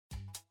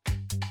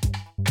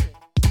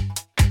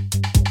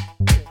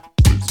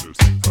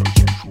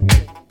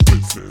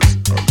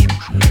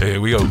Here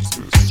we go.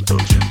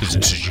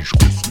 Business as usual.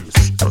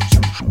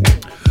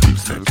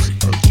 February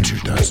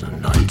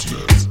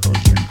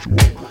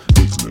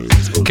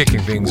 2019.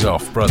 Kicking things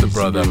off,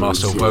 brother,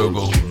 Marcel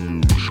Vogel.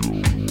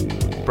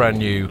 Brand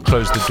new,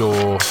 Close the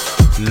Door,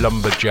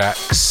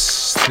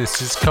 Lumberjacks. This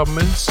is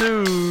coming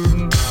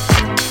soon.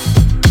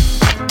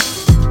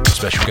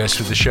 Special guest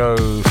for the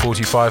show,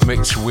 45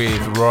 mix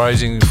with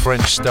rising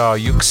French star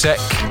Yuksek.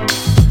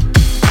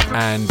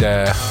 And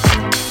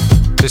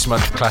this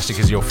month's classic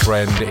is Your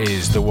Friend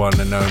is the one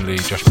and only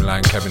Josh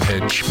Milan, Kevin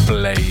Hedge,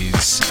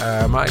 Blaze.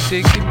 I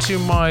dig into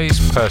my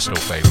personal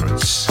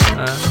favourites.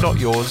 Not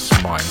yours,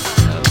 mine.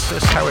 That's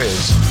just how it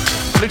is.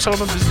 Luke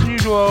Solomon as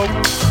usual.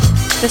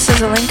 This is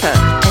Alinka,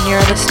 and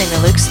you're listening to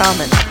Luke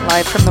Solomon,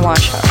 live from the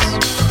Wash House.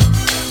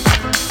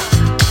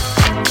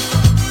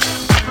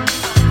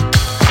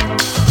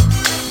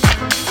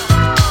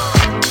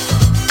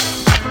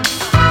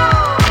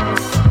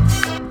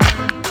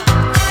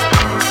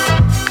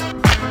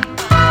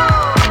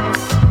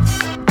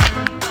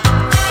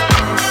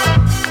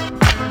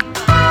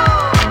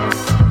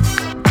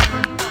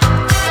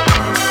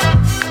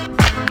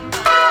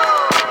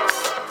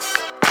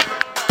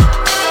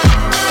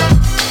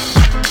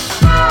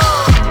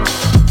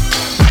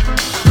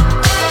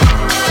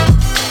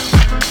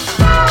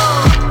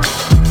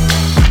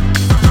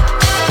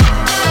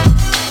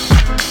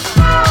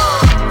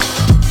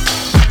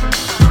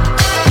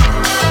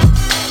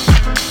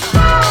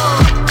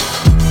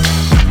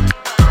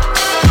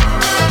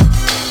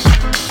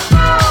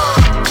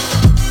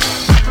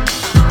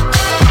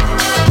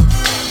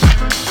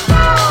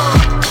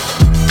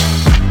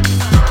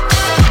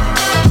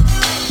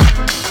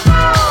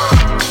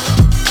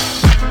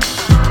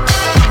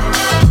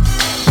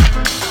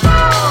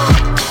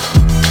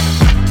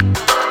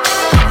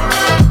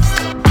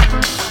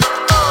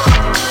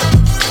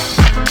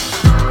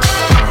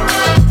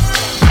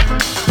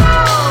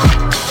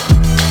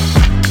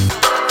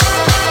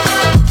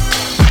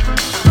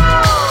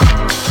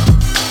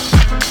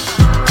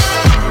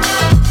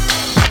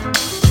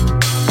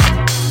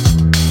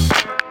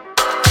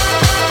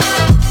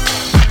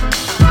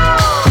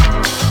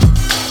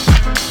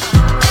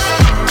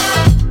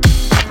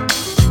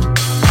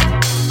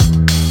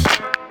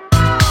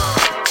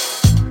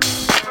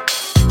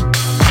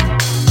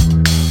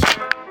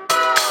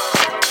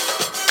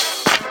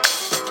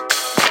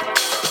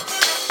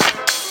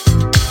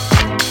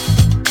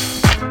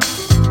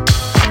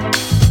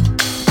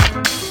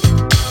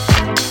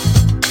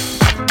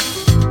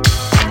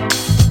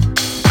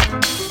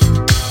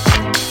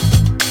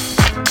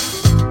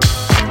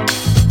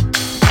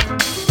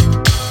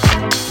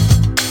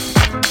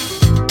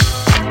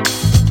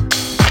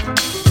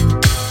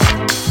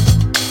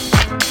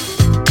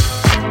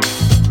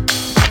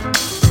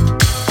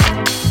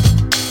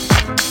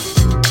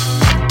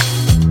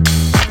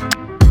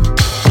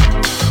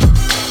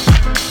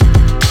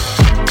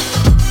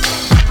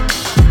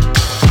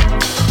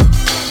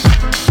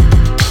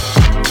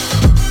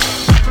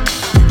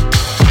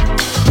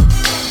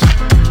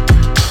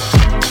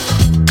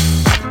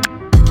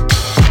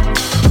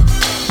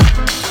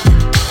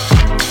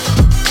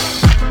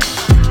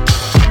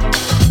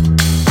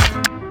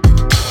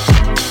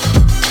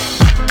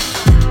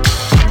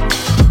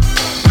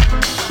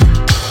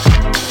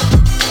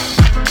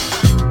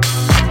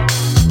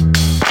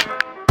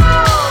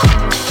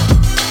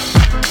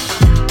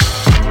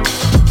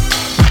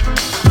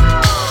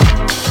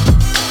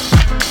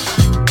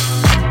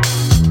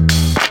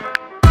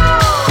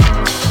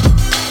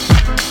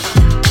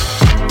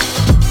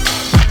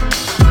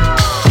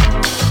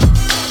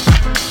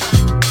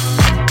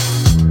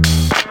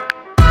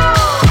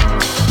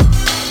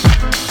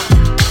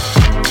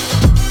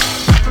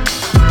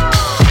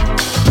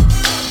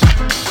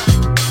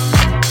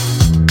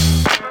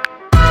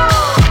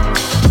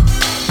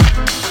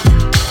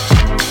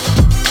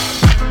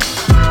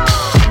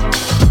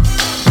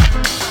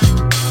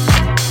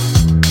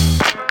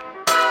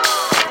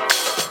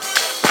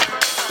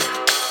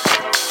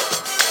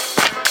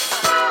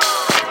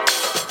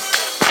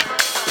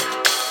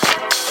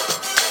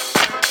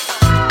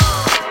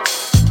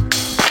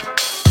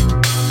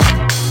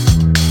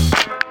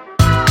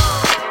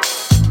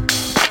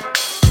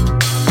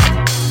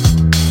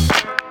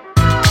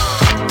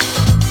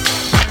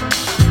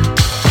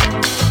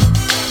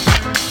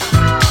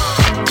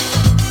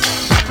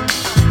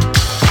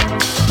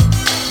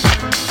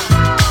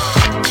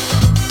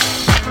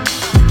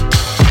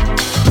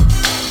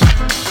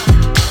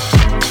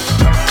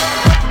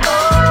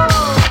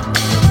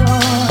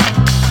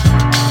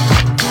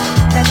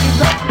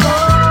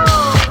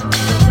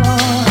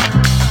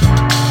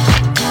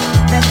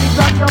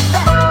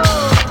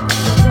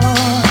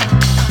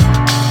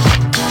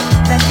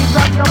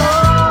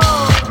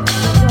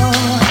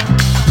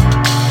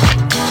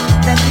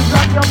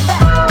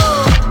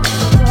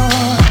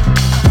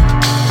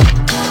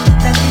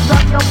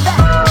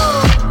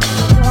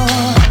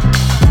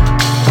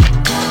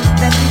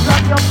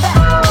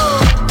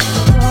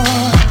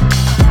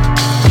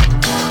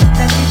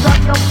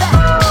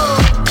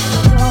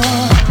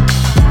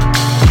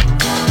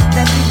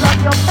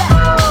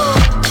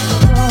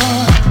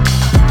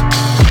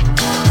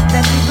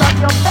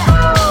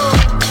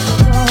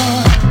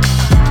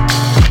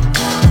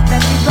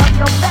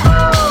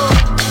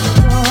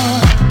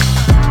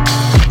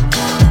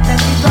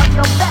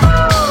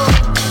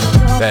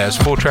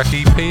 4-track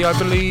EP, I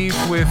believe,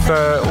 with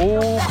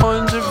all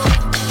kinds of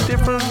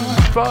different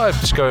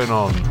vibes going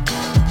on.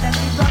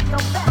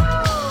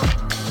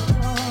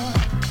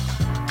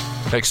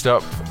 Next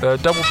up, a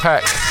double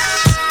pack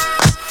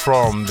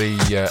from the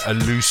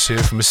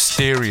elusive,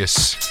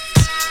 mysterious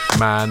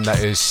man that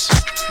is,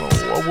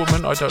 well, a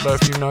woman. I don't know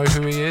if you know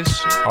who he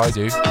is. I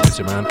do. It's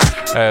a man.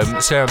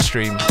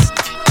 Soundstream.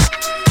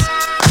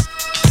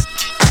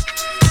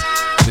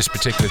 This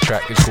particular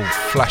track is called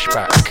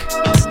Flashback.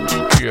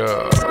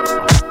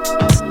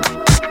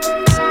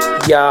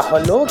 Ja,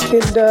 hallo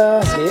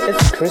Kinder, hier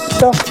ist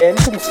Christoph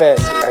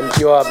Entenfeld and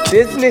you are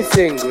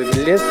businessing with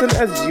Listen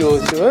as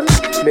Usual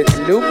mit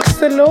Luke.e.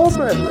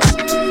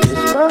 Viel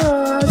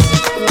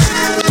Spaß!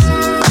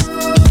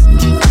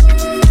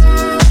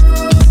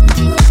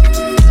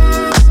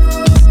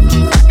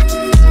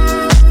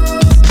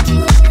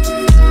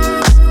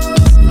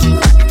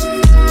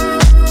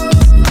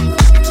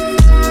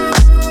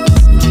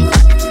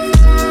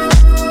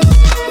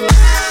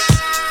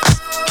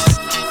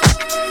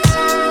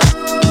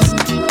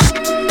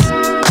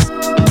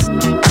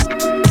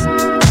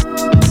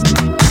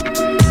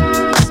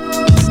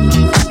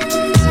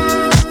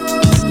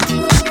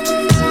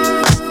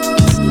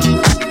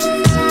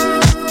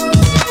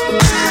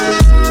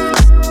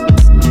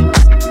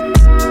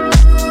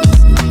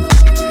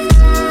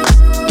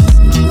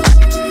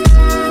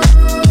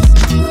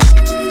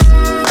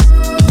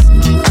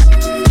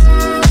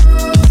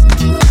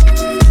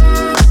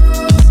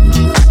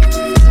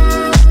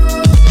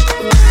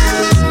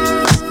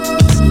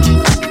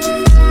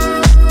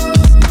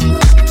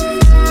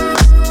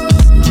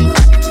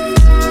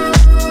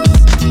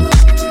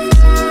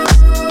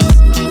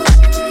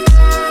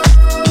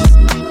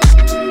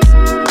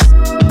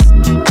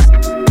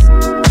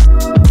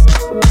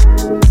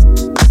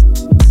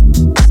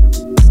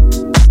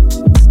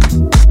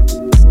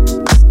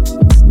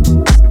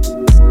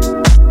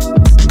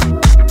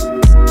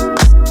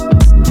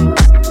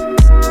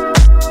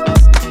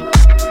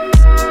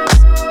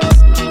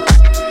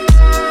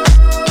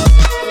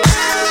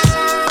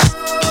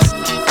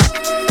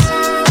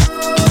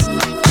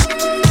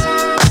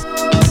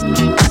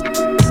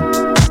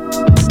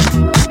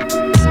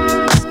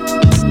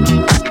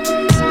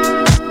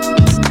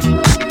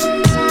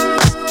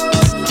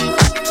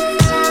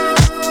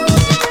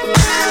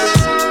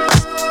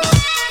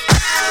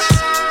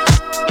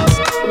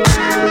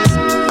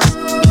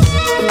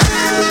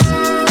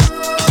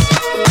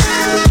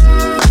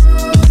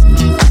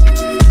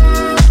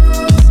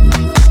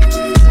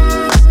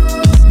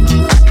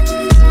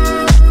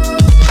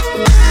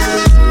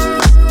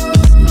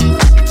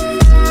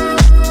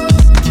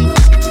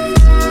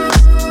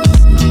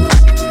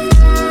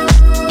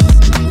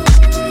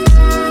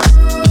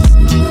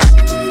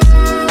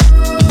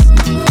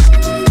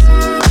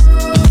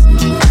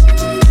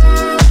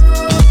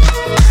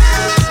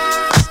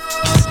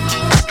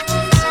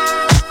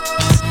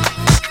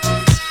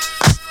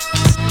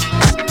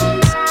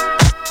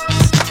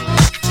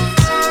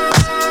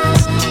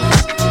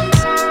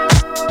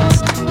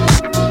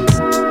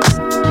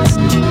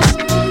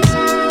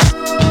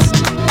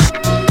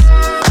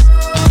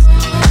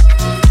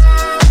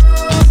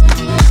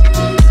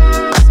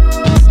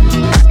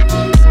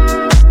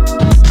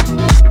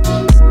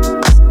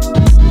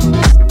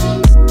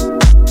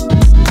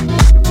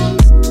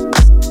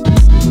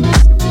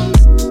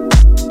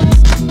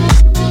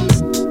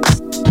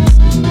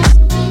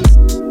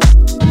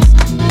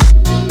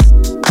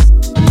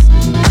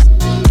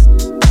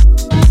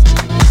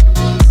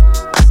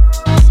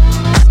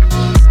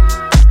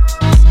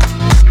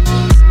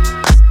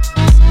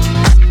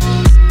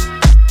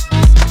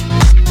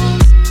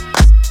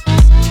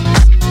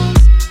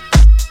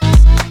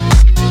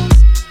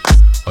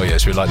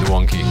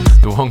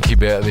 wonky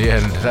bit at the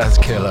end. That's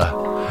killer.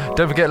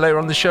 Don't forget, later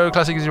on the show,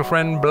 Classic is your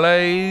friend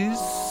Blaze,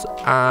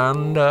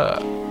 and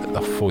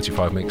the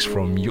 45 mix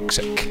from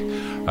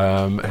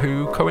Yuksek,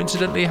 who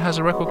coincidentally has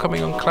a record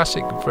coming on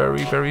Classic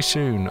very, very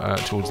soon,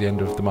 towards the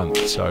end of the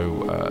month.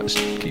 So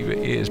keep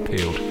your ears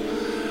peeled.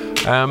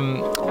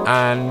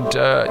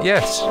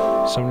 Yes,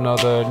 some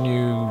other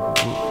new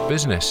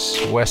business.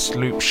 West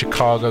Loop,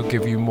 Chicago,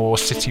 Give You More,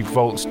 City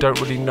Vaults. Don't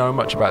really know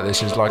much about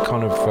this. It's like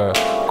kind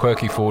of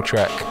quirky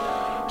 4-track,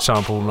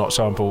 sample, not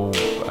sample.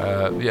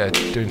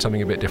 Doing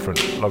something a bit different.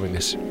 Loving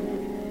this.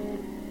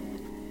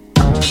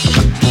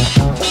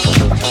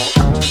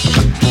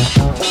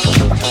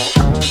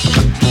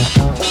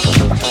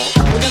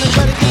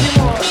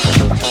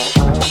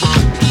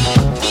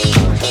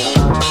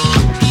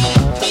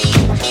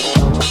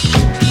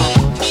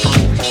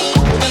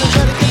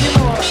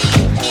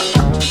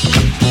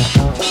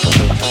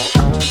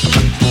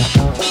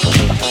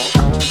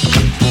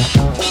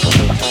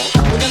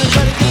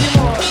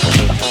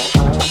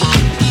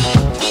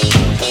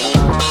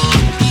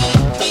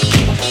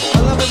 I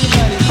love it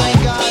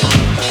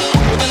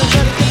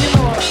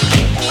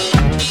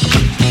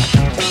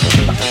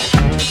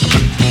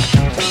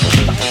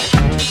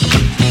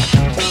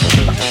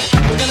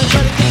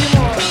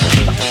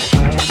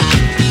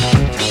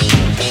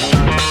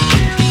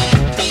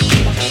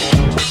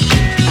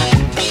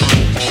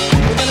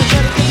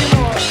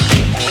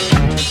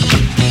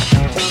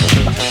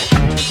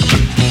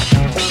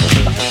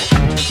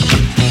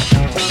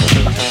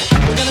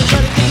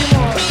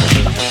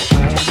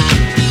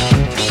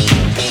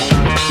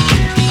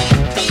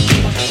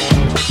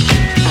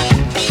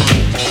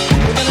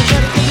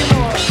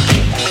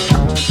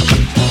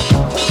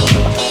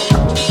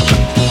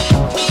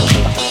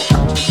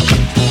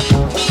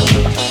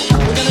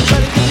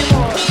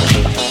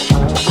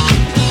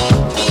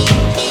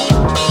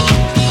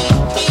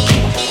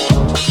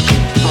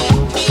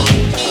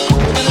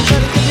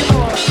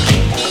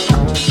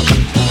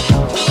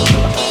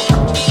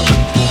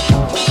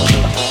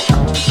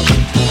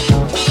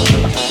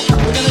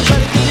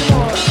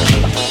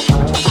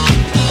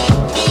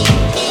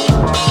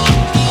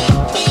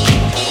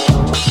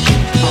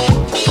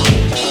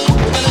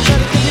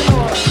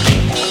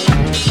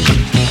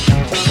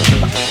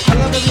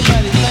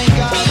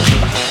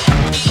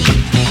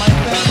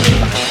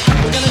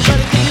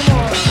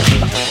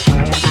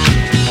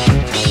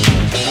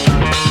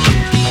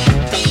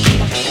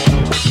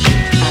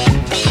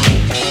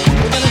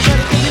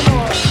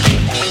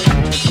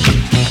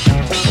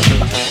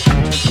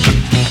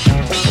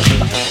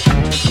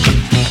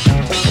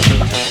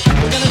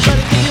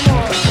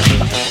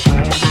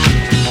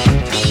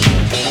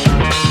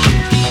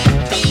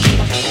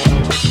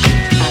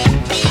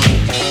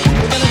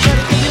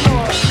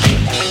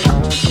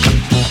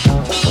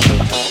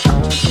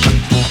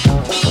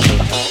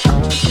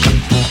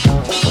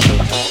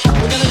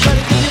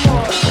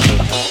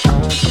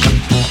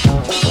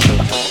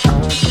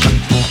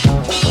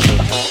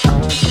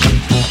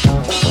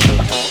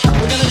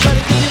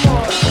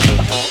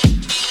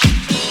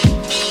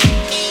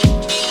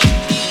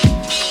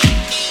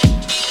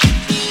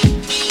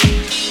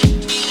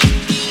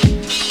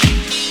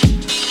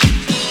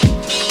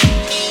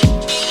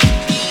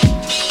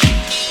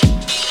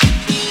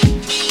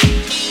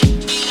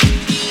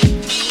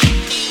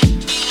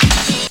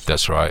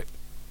That's right.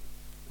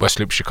 West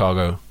Loop,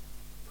 Chicago.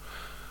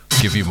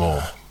 Give you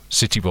more.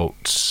 City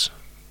Vaults.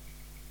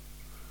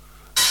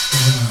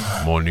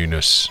 More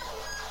newness.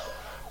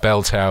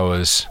 Bell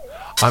Towers.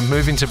 I'm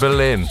moving to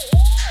Berlin.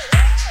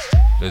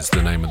 That's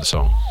the name of the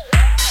song.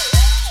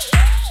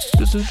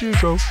 This is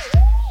usual.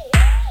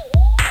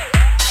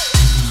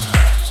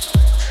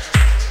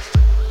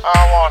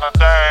 I wanna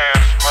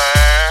dance,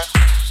 man.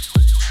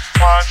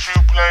 Why don't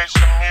you play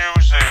some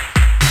music?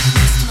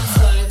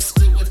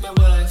 Split with my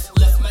wife,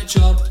 left my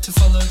job to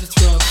follow the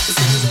throb. It's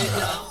too late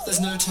now, there's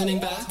no turning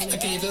back. I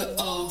gave it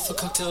all for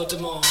Cocktail de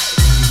Mort.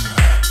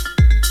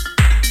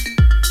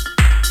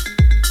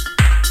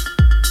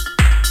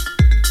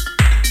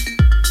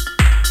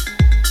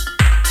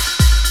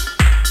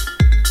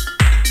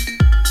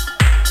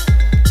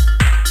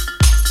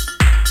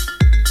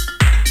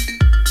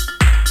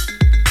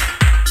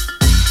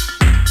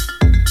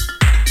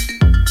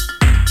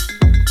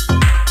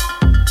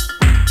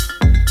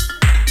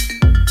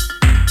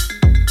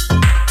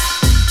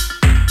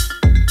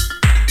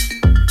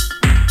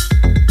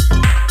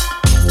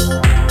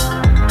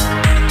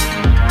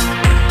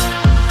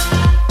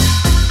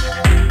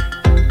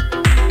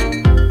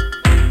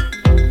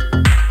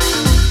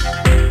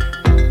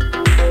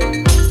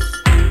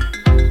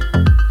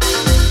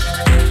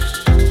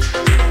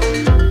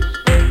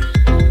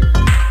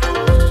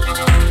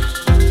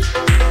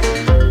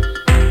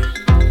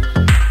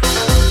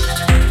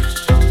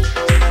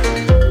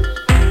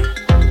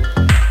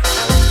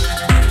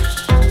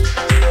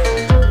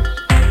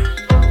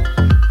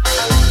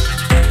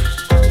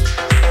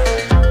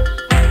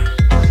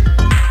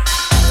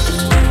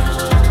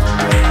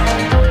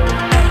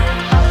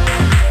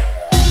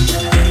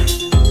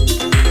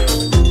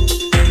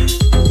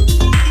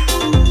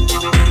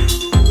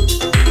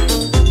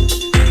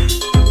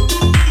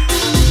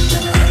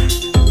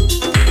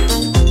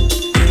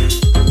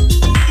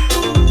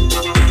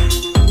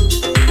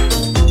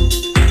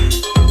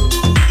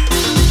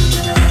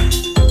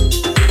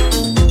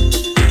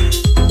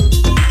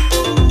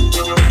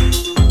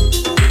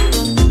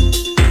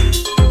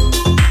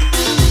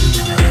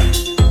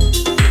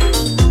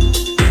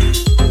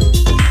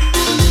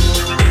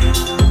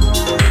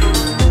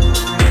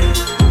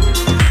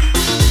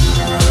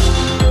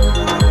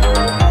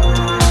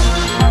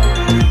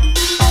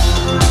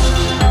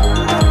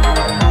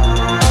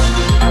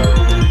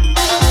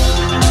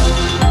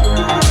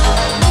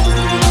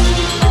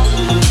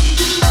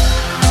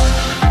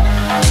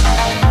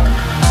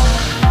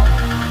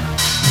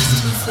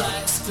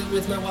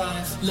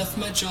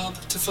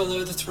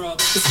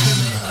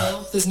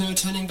 There's no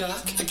turning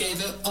back. I gave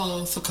it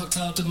all for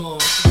Cocktail de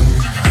Mort.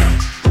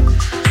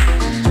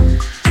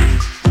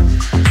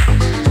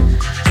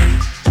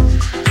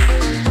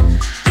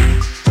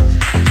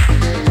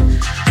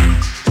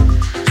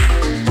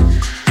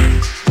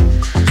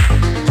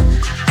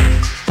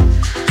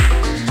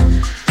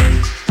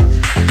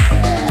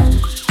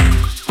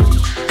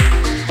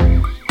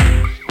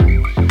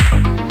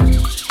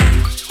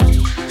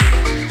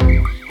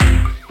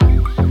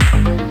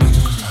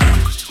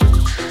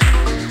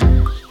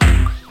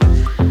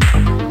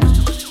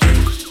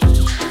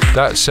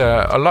 That's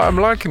I'm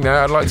liking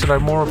that. I'd like to know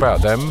more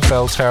about them.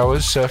 Bell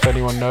Towers. If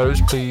anyone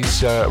knows,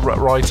 please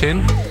write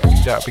in.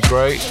 That'd be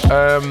great.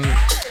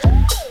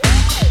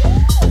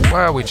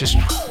 Wow, we're just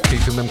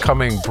keeping them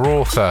coming.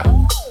 Brawther,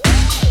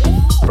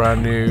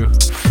 brand new.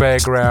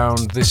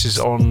 Fairground. This is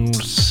on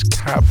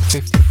Cap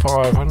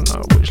 55. I don't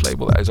know which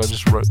label that is. I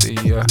just wrote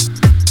the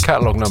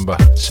catalogue number.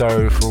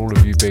 So for all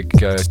of you big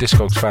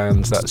Discogs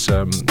fans, that's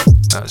a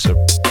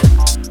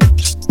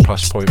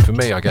plus point for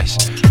me, I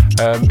guess.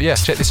 Yeah,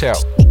 check this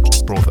out.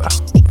 Brawther,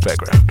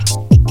 Fairground.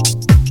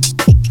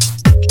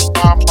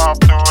 Pump up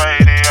the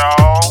radio,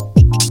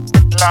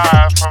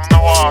 live from the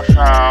wash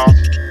house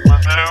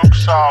with Luke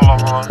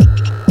Solomon.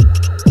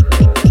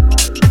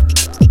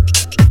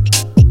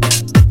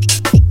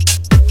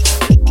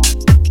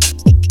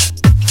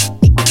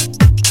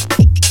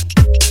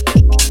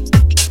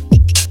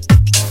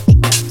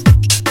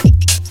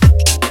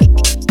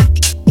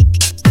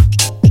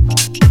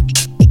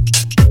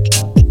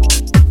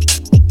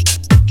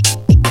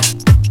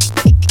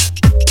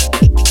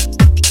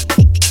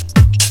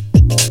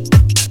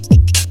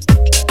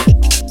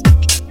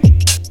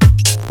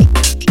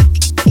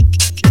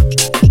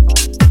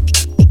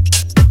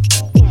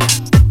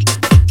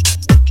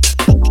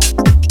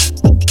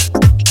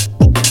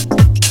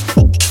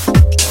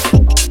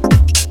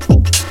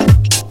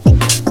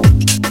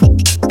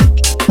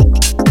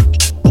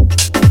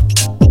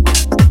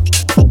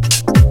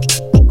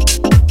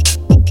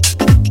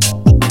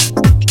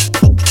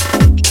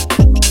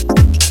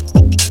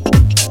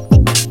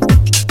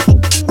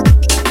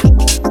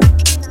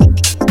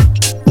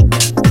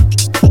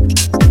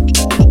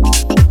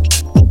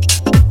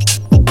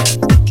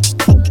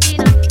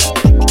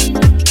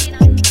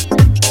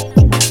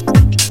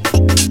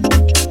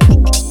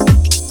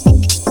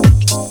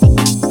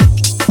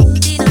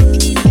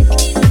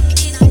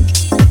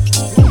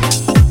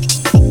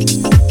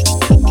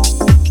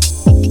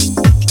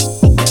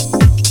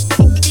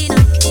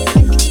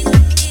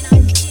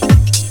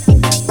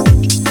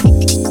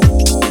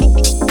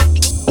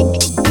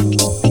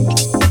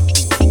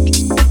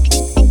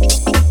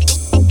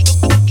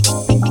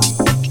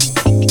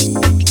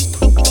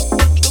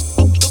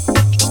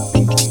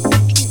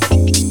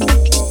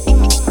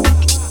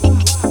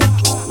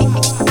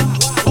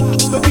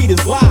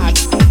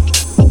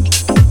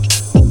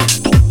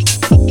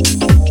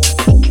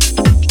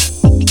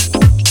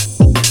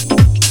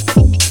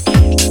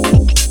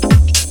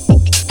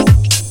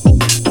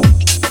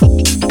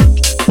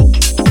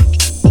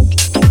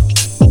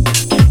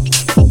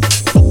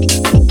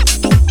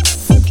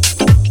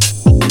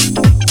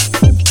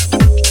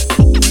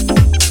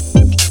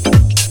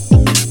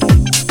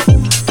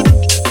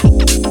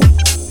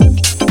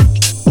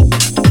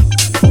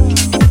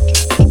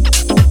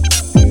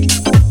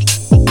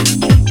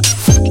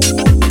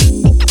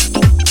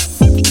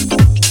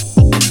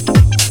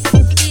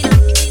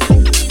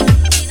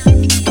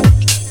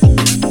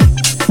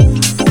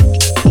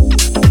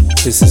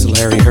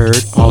 Larry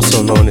Heard,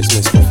 also known as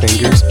Mr.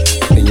 Fingers,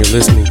 and you're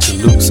listening to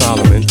Luke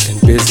Solomon and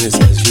Business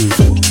as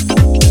Usual.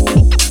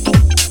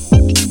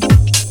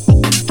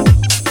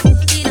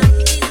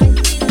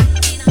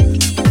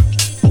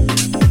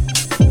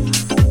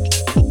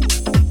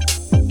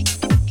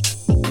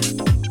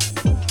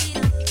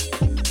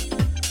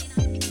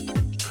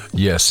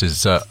 Yes,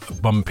 it's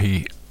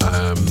Bumpy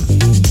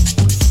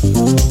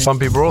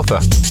Brawther.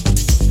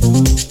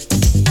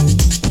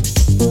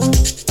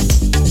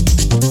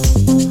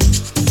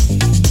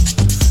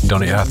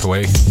 Donny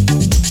Hathaway.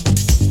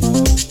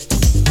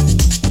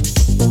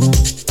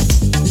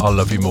 I'll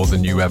Love You More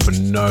Than You Ever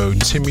Know.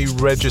 Timmy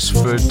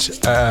Regisford.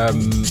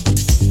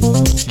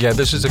 Yeah,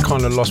 this is a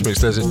kind of lost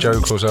mix. There's a Joe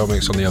Clausel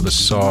mix on the other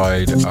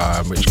side,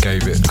 which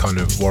gave it kind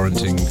of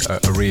warranting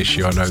a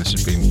reissue. I know this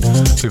has been,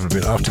 people have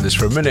been after this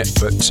for a minute,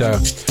 but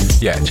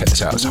yeah, check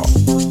this out, it's hot.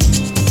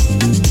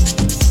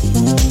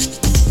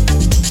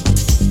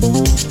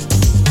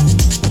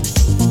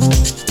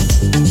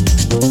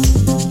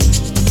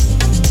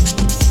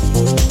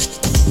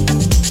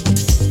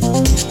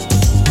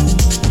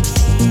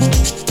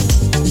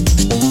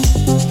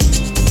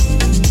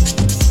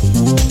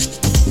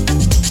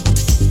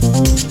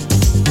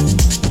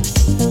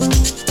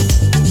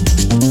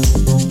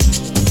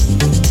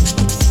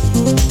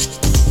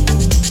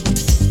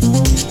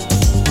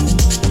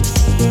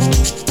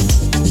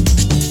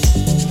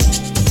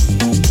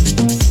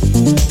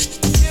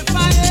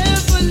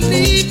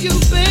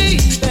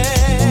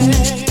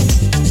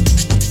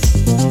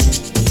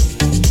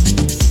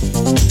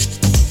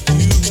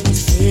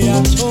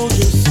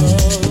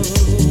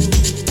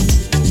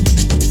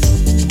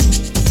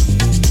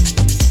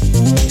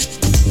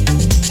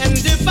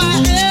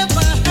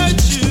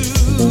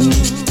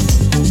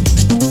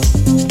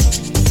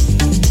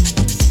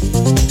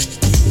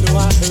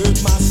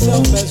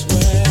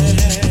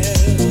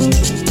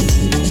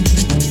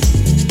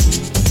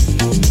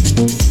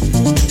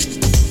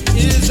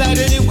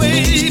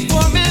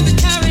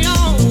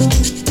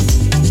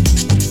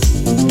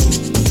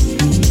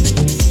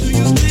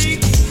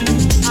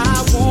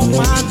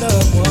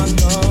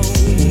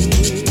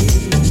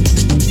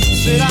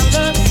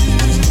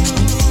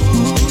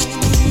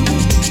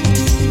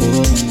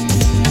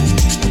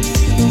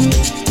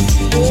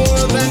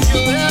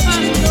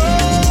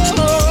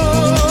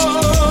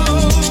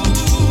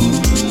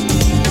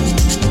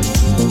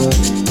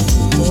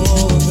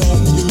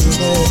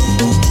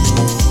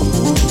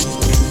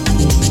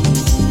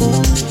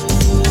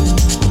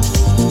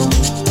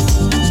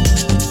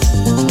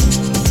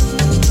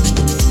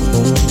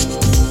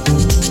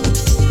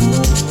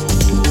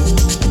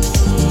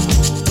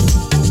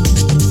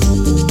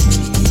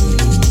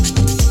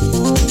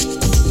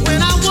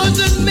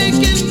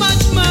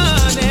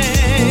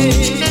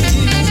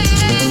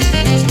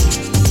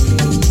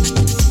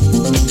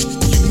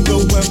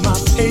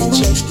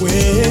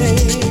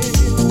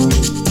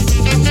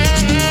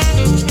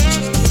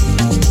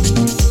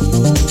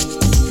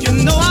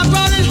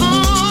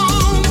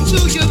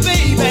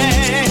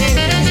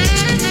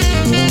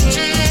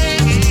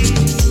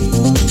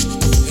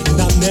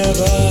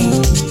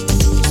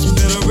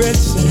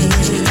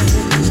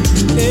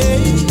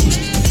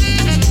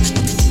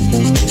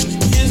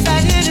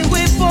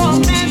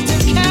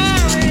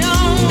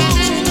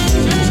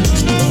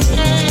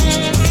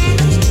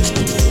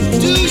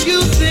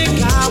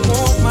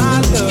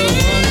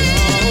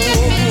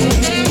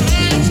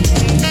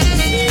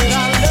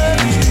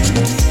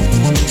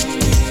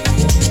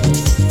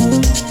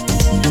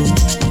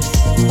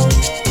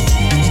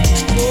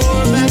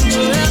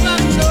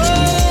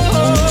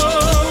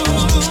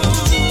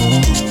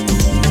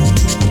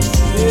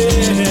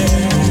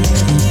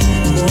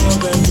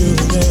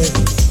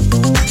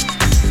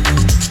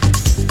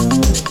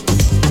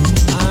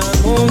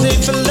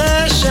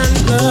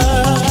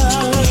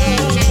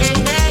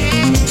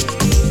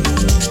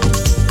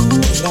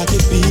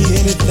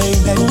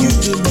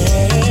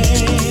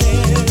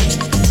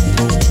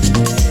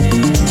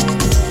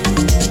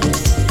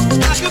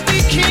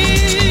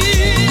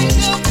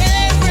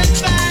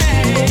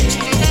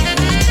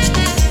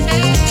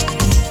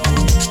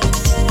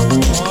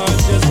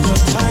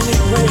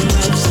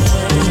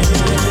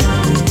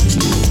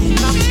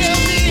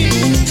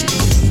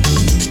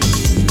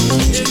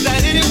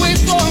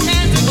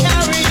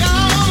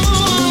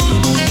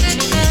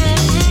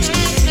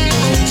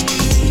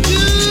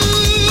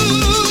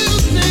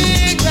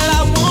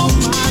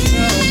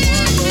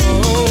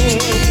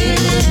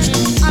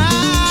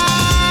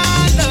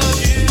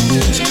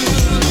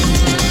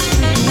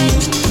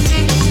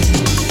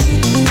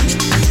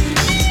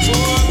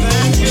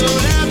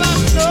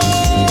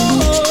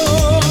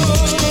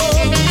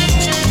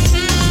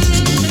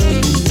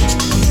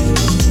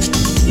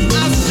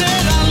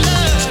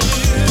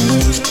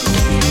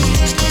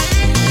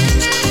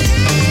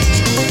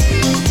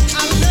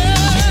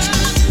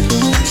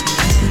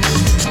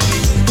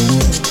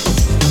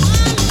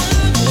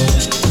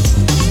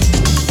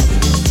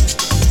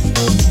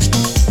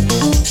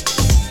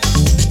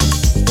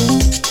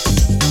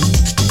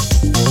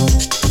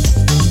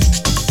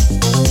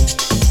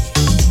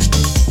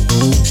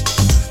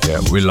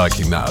 We're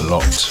liking that a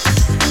lot.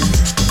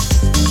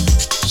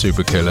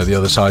 Super killer. The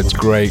other side's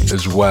great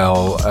as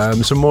well.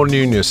 Some more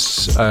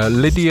newness.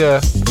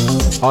 Lydia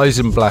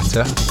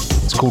Eisenblätter.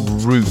 It's called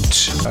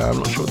Root. I'm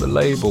not sure the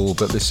label,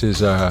 but this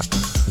is,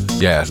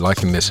 yeah,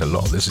 liking this a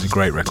lot. This is a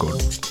great record.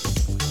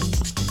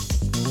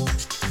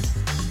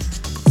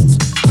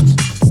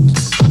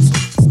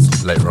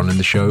 Later on in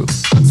the show,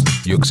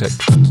 Yuksek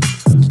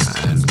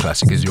and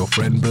Classic Is Your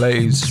Friend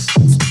Blaze.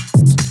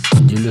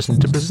 You listen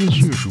to Business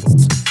Usual.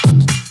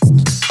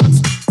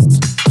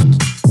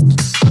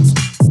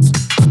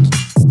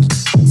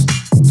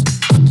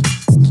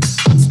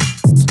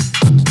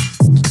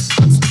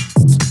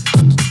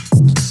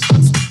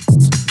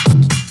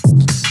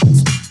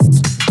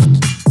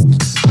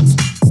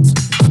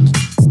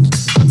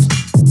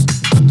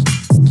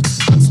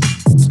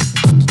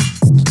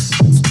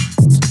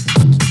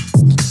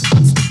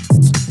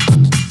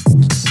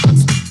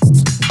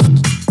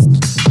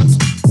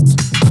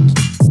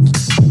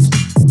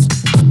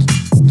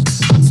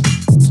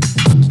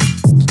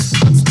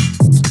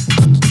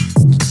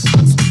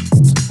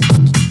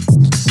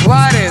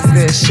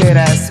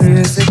 Shit-ass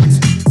music.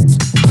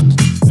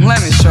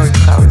 Let me show you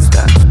how it's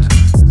done.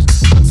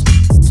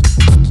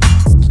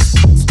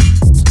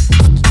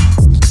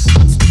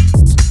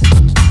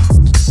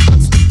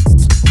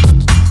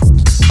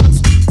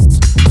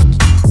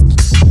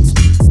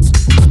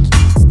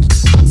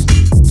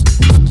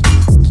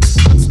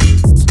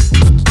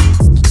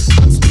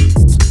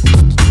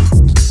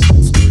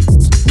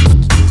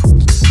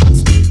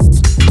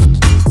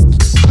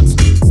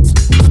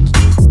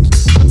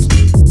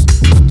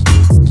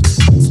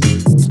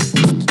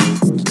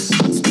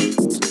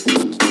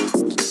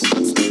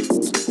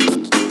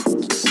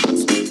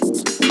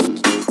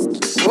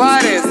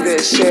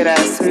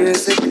 Shit-ass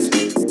music.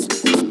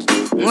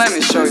 Let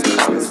me show you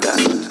how it's done.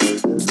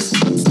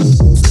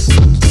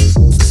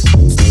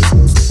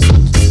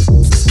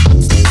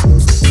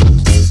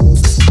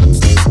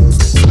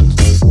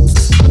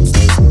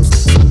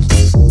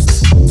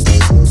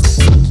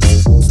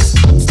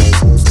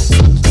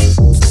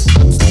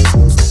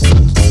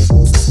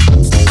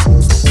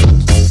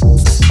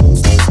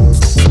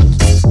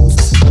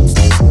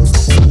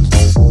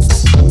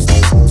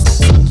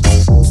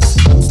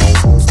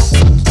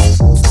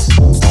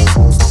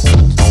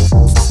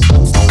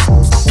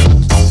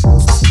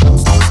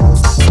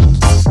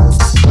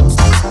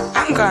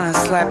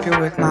 Slap you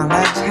with my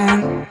left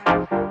hand,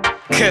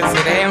 'cause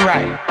it ain't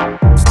right.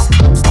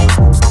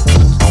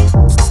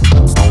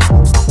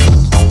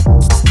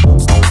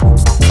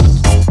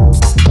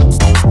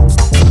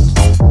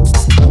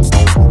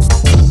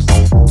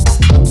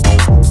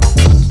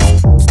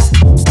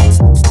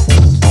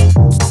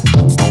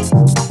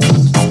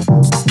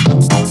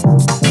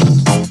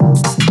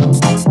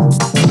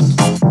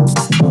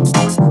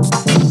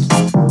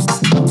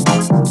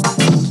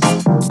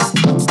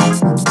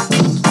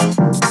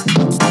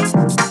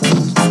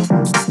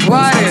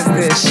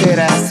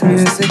 Shit-ass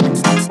music.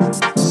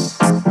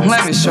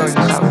 Let me show you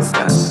how it's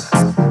done.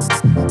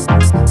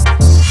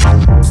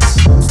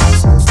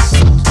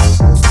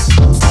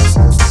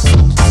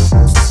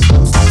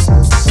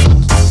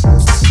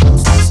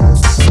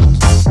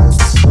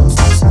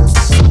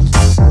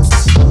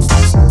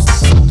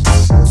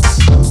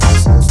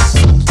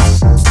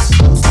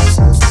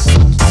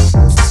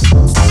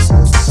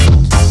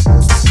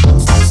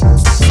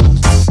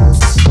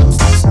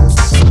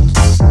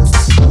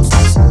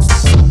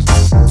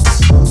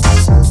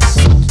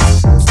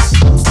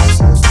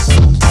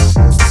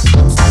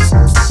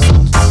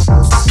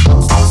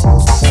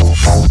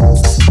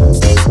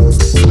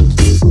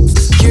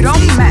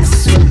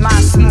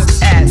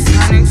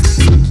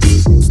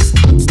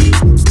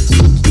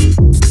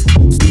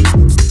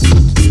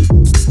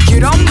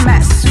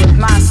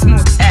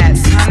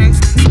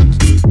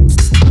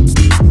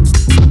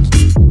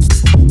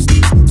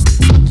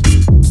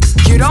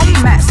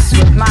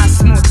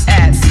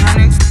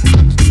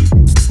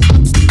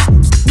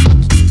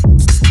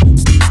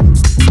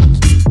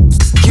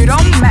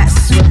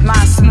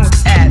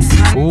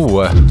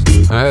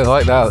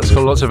 It's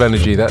got lots of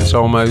energy. That's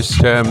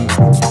almost,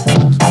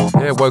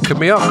 woken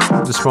me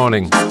up this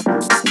morning.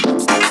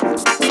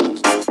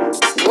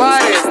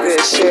 What is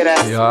this shit?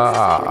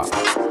 Yeah.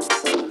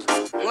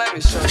 Let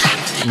me show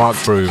you. Mark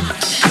Broom,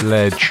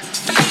 Ledge,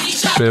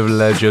 bit of a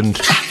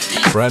legend.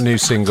 Brand new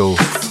single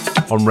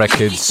on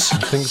Rekids. I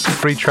think it's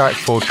 3-track,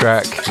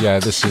 4-track. Yeah,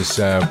 this is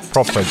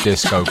proper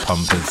disco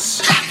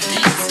pumpers.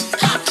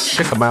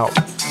 Check them out.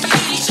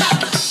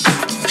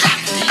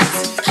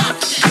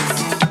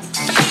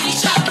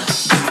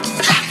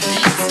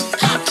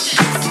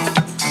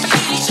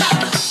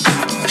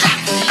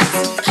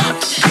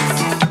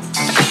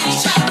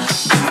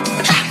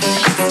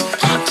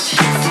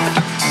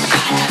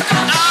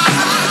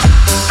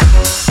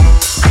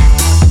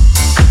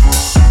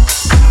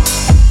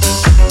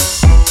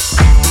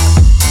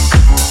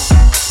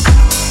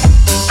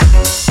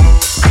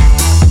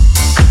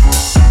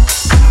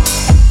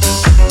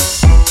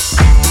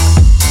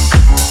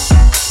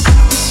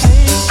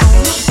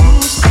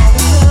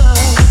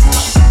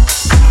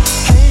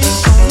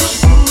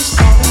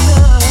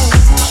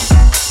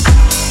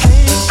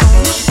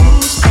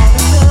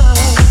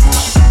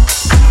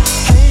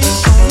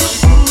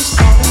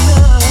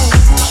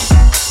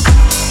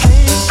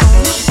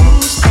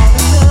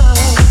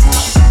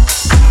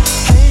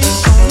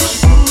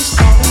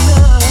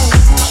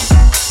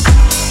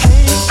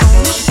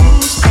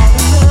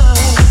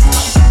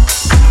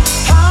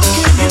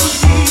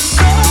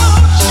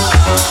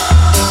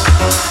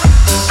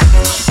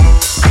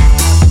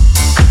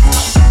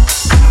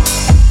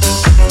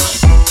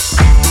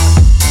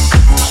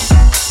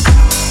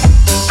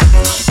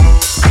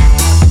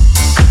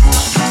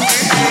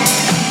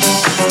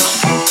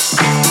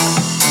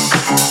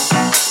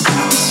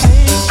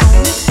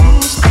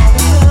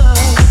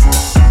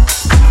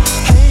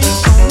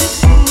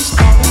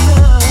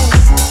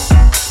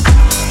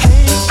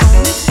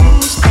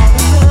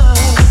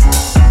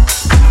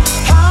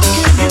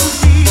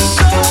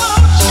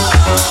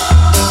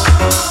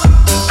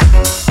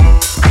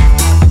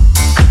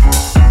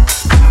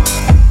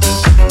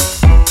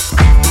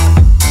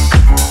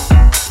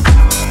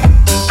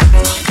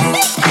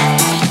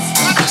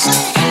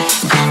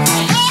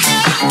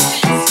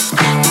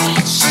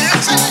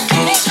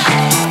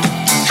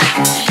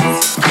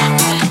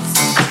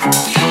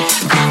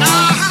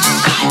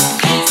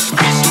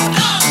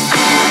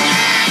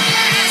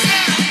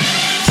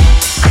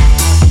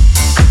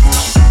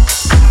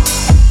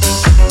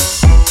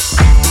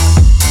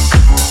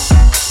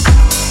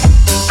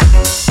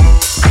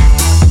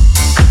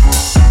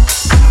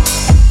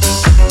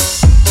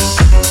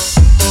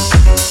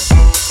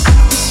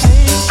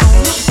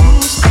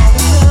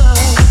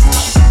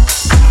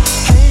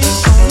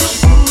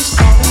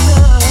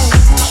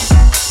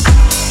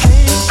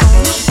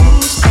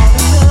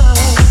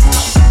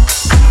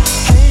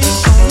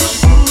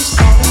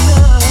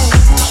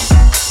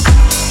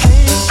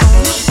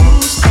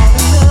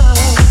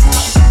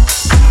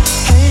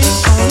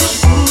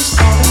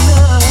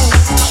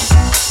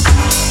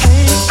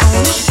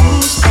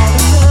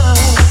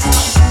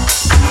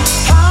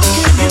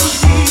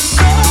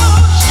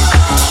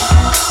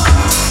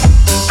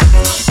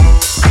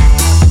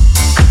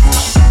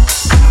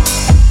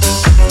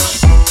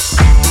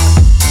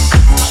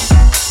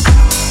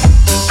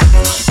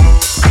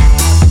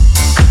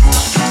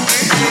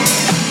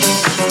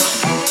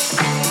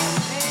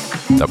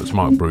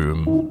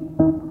 Broom.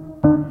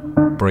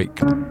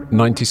 Break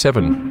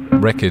 97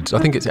 Rekids. I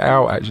think it's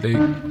out actually.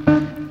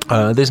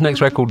 This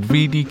next record,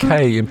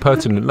 VDK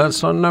Impertinent.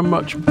 Let's not know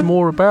much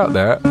more about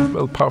that,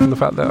 apart from the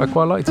fact that I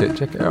quite liked it.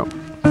 Check it out.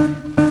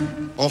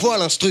 Envoie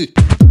l'instru.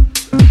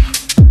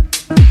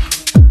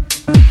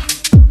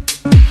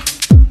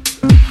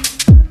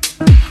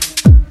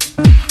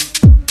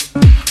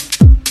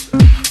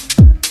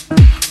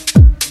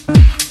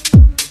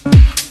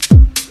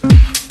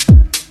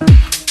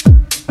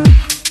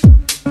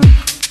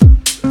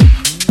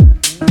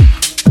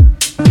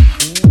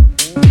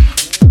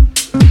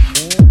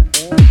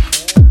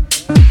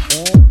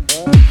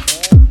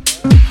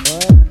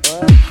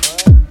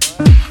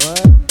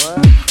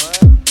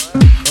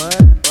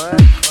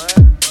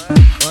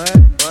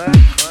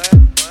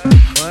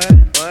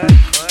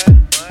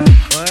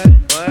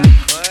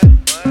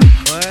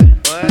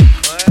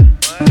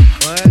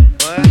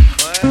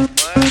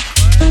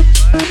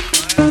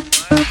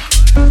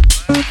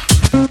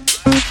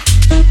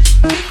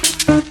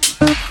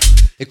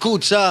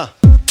 Écoute ça.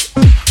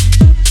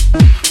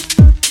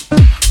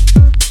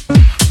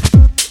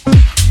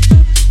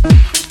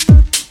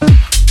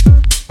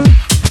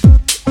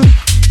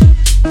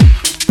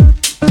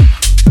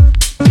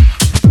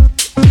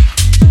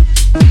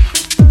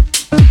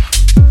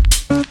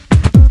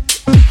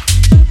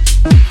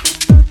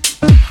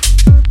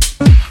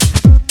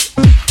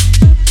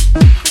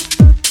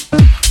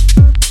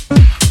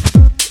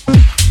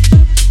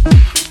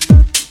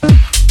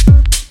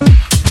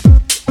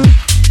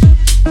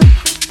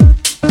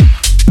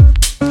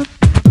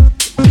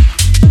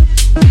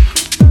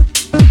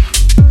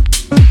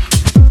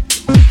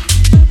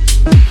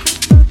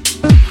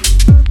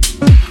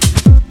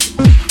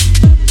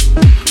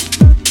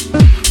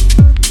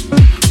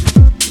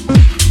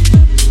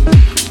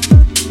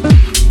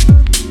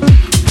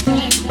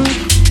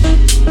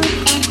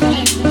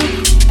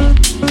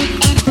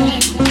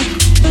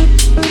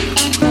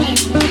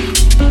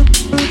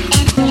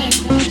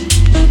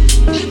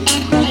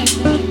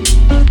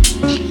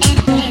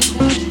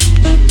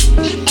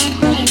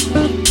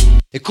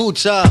 Écoute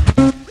ça.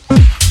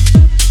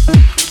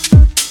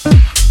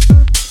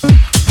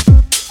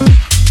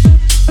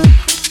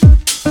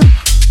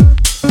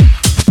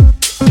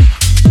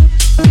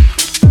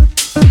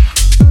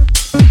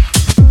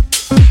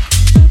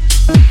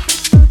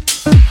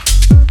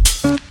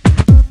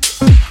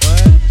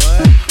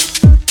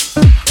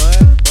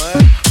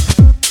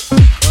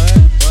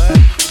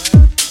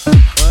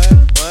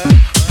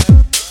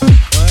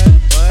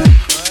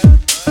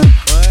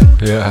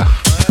 Yeah,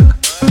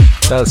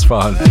 that's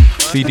fun.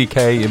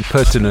 VDK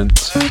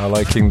Impertinent. I'm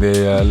liking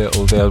the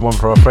the one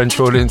for our French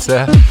audience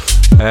there.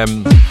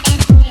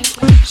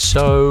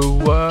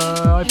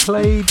 I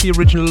played the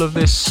original of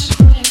this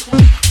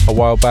a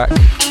while back.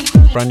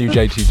 Brand new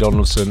JT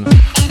Donaldson.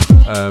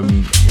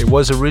 It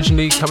was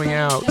originally coming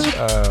out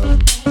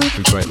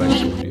through Great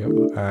Lakes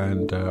Audio,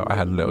 and I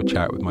had a little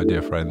chat with my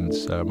dear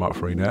friends Mark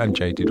Farina and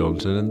JT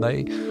Donaldson, and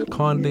they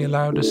kindly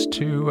allowed us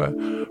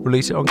to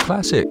release it on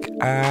Classic,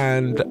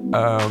 and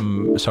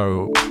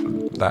so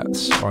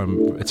I'm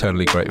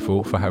eternally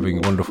grateful for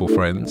having wonderful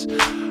friends.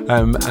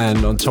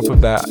 And on top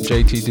of that,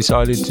 JT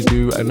decided to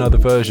do another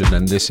version,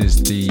 and this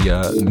is the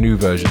new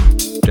version.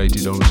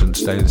 JT Donaldson,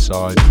 Stay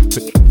Inside,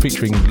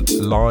 featuring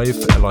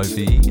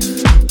Liv.e.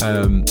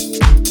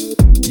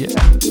 Yeah,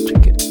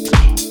 check it.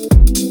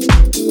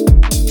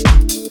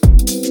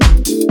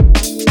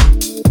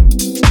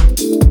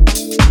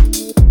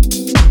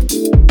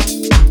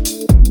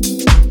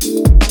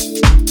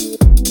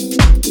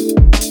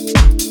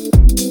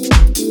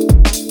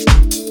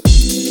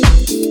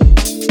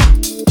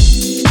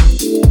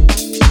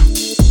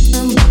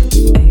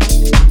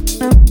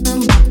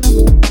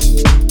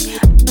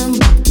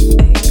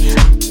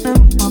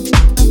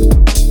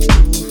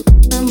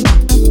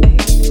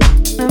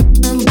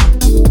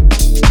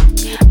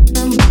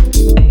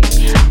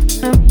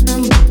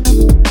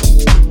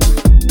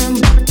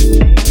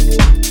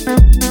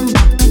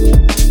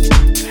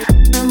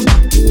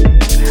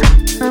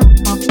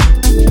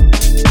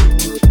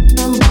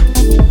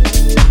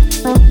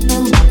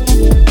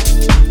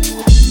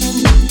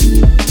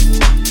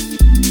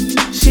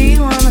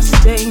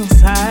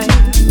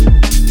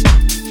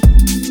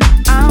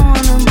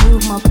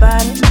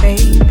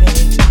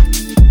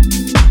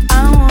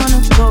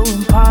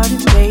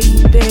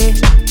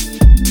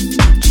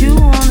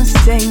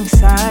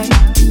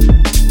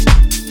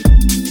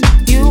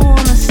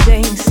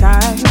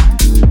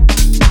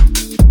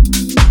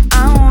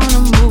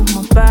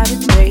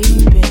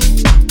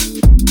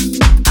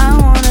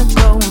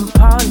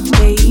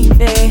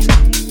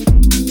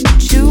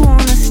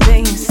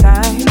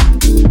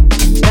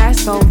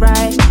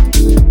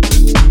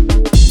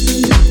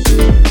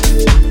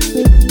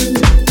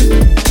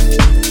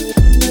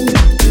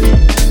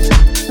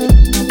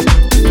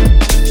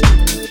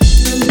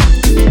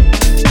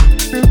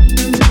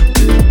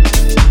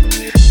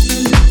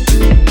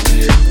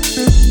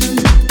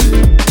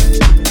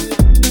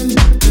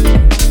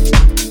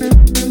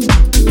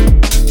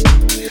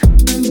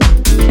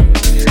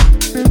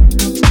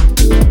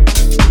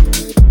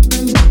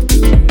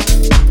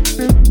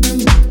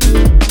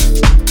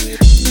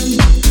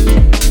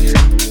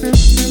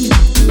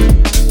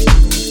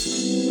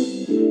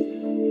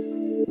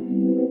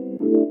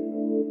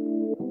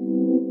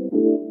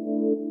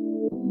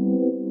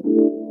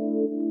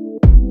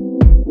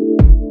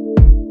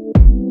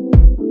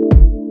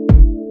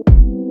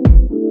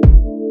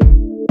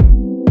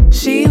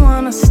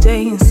 wanna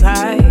stay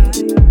inside.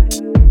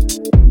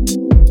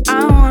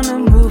 I wanna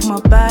move my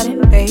body,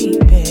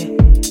 baby.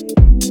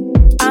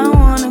 I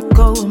wanna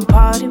go and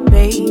party,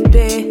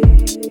 baby.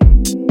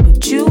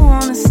 But you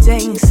wanna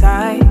stay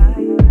inside.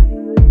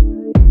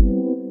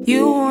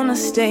 You wanna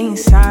stay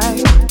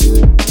inside.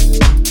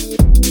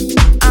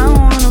 I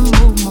wanna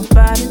move my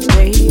body,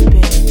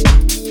 baby.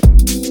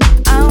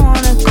 I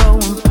wanna go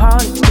and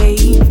party,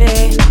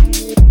 baby.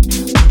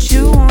 But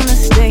you wanna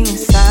stay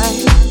inside.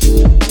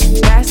 And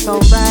that's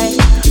alright.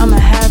 I'ma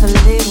have a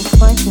little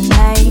fun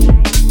tonight.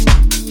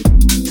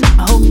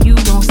 I hope you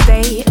don't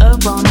stay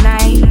up all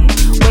night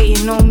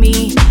waiting on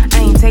me. I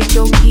ain't take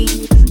your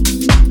keys.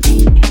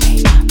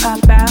 Hey,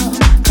 pop out,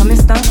 come and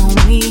stunt on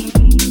me.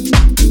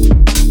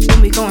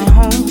 When we going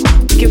home,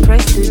 we can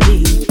press to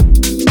leave.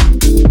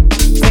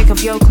 Take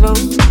off your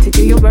clothes to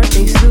do your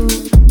birthday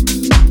suit.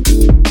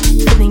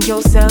 Feeling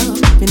yourself,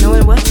 you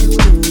knowing what to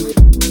do.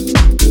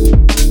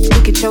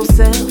 Look at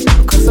yourself,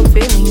 because I'm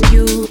feeling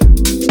you.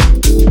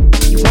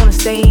 You wanna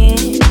stay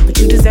in, but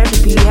you deserve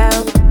to be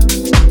out.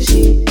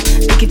 Shit,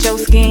 look at your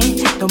skin,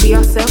 don't be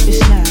all selfish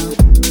now.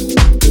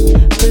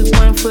 Put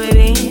one foot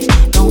in,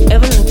 don't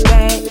ever look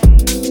back.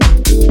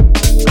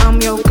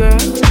 I'm your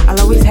girl, I'll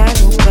always have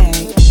your back.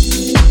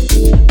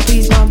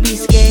 Please don't be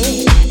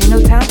scared, ain't no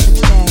time for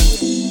that.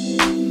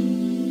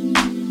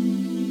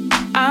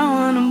 I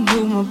wanna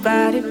move my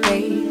body,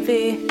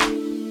 baby.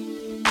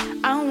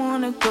 I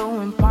wanna go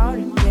and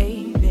party,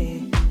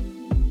 baby.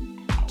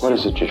 What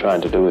is it you're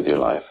trying to do with your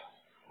life?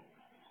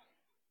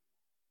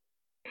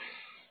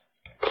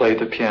 Play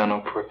the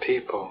piano for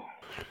people.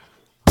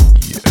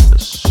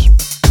 Yes.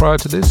 Prior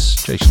to this,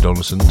 Jason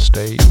Donaldson,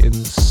 Stay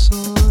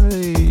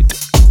Inside.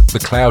 The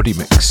Cloudy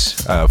Mix,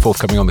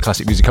 forthcoming on the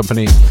Classic Music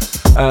Company.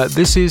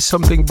 This is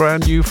something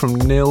brand new from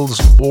Nils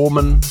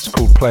Ohrmann. It's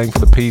called Playin For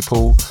The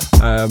People.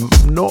 I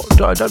don't know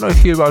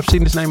if I've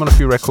seen his name on a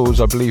few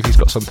records. I believe he's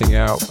got something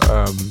out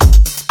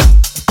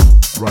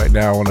right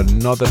now on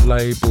another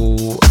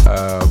label,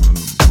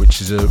 which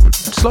is a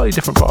slightly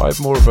different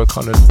vibe, more of a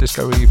kind of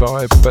disco-y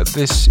vibe. But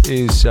this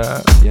is,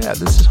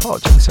 this is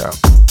hot. Check this out.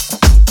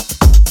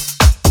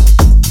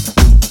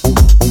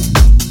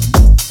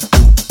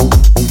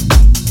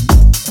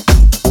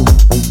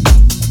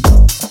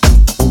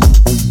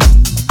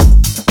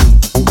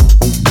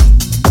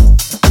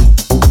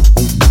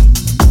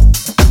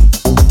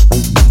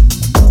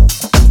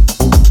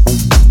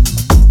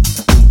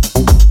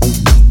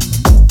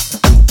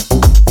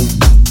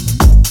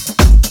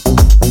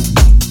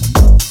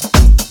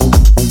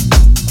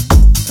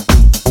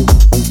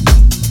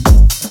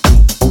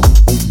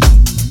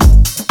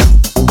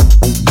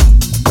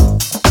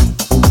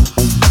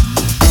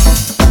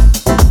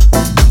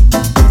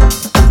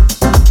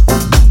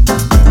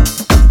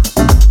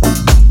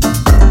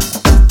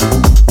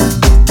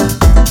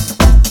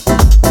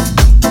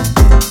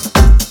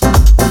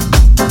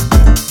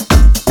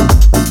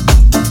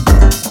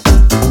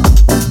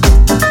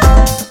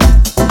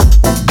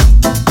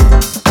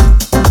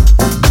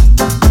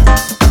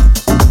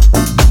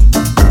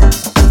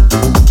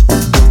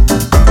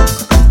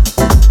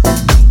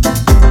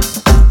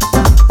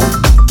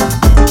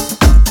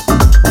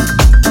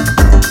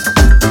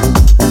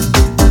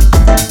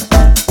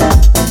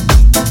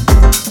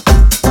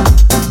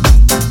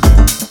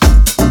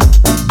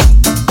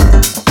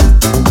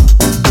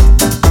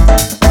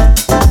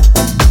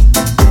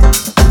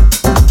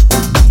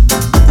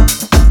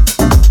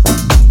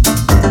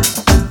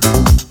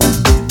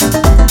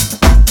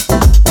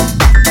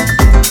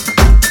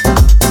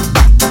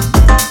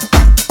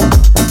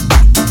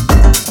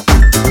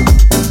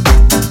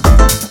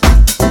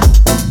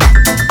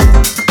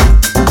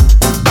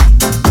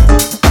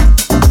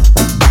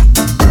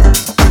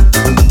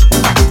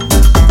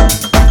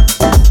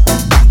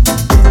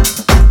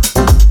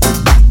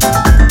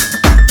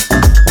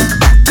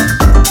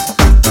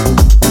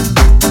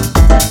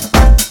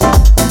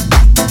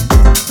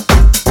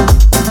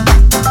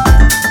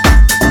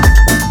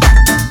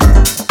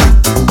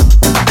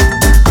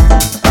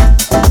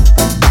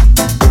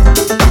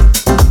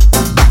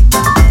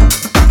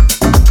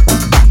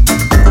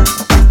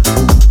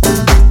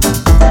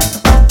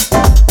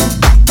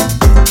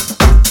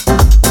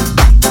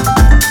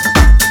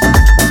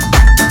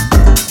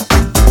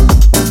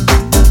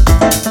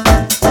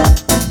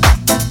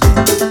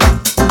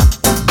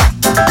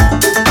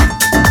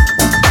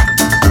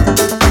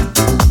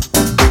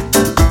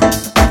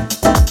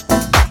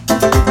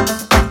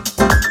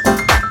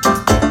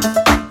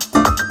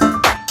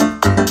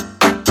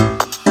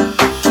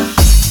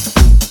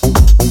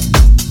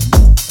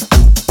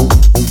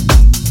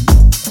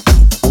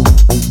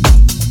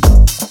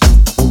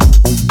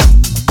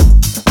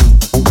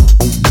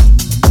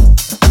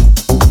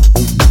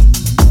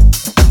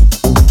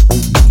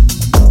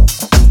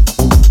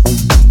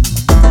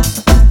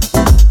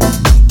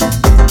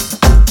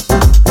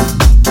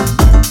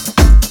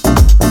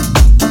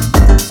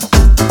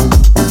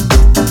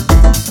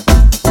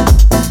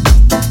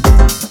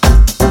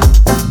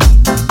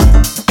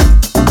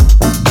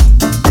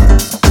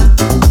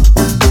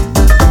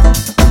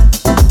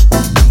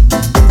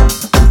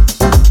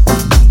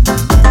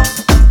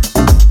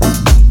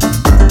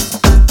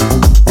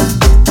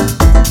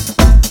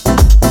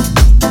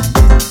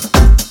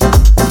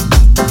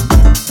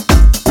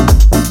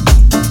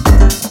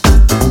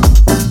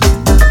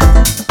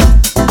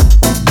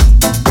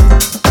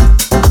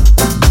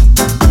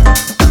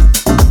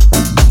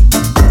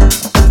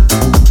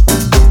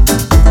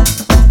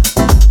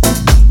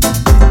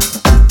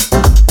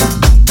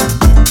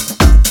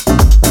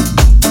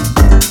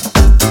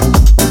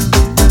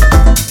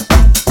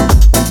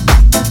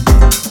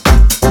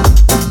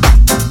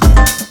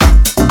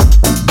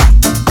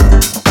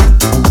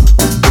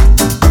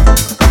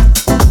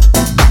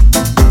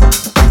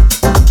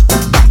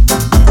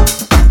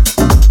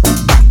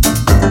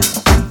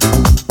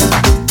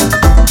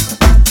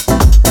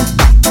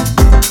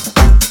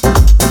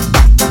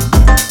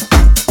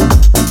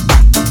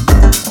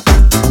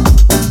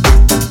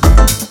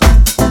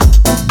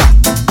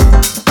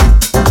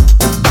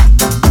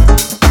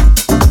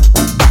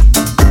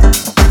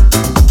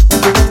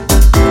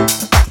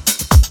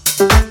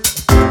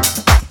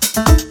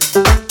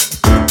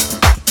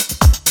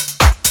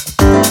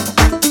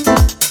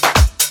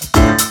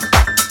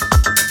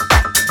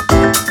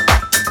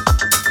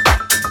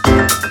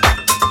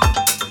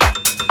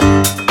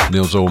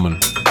 Nils Ohrmann,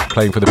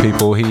 Playin For The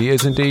People. He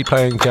is indeed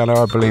playing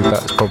piano. I believe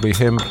that's probably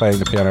him playing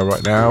the piano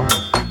right now.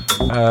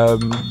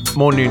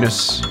 More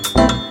newness.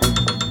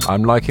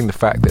 I'm liking the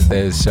fact that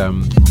there's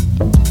some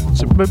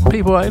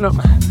people,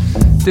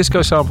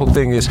 disco sample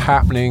thing is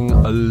happening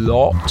a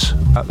lot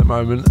at the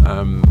moment.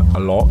 A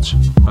lot.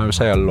 I would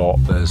say a lot.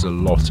 There's a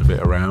lot of it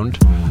around.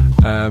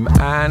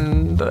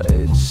 And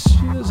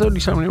there's only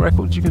so many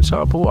records you can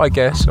sample, I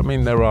guess. I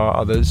mean, there are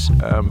others,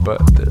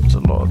 but there's a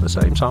lot of the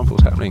same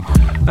samples happening.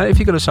 If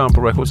you're going to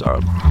sample records,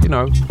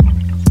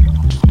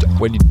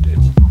 when you're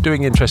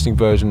doing interesting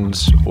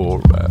versions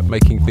or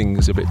making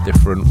things a bit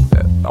different,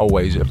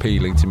 always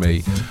appealing to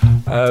me.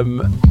 I'm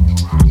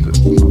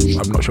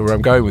not sure where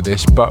I'm going with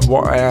this, but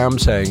what I am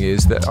saying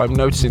is that I'm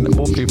noticing that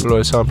more people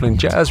are sampling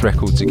jazz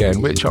records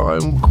again, which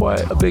I'm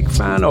quite a big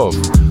fan of.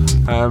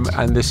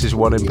 And this is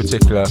one in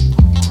particular,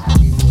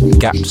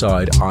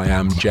 Gapside, I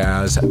Am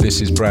Jazz.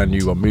 This is brand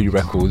new on Moody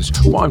Records.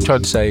 What I'm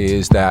trying to say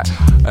is that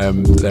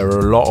there are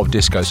a lot of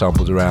disco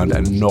samples around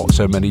and not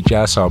so many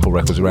jazz sample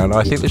records around.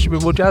 I think there should be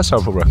more jazz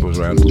sample records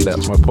around.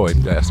 That's my point.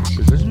 Yes.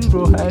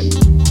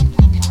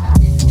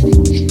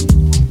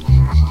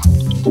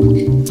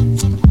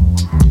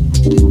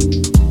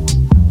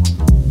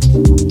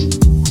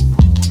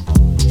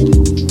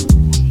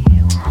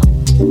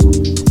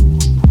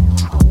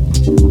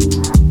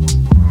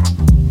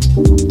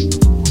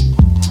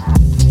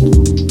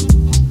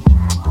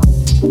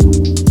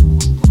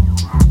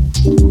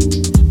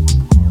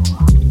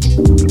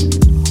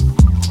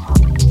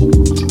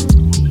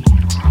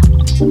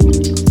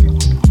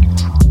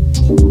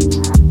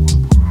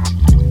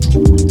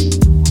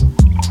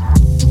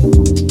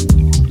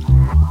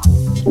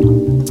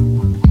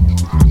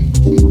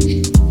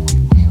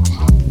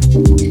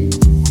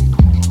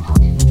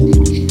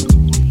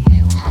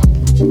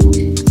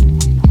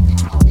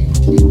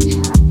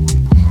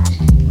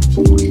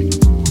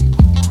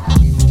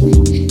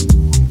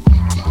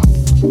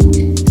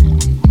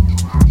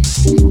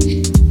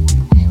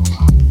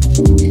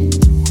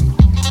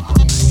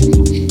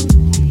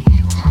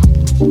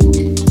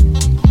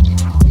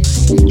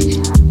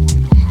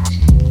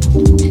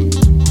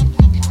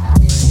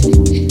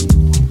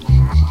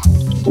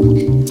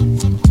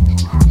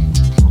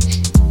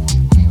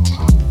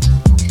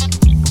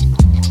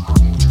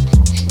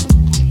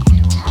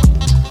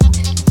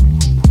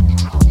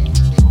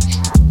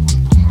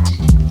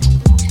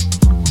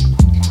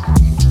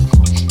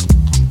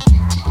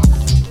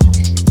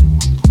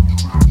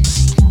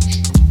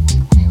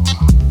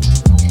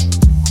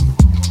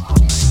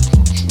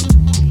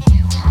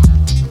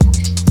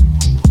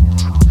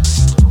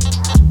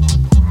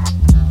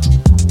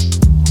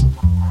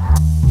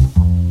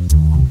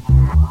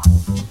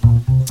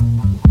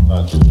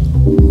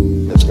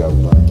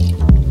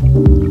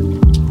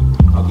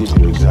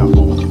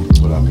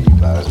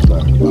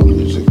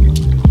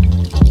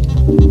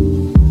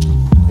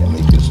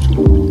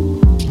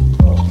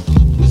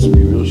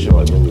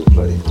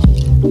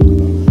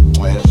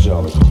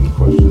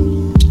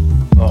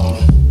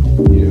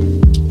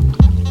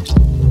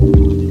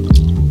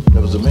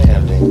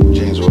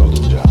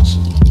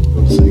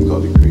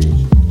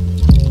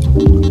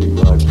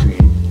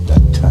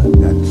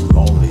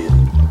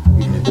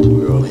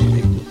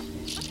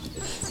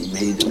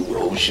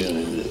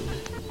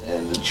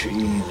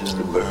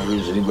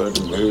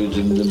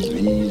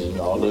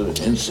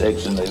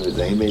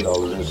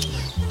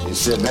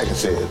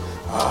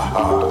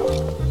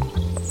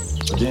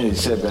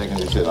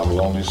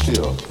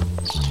 Still,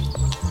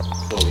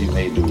 so he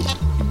made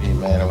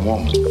man and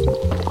woman.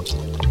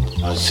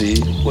 I see.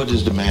 What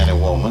is the man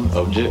and woman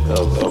of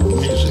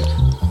music?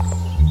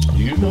 Do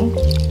you know?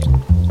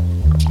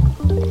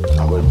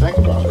 I would think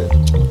about it.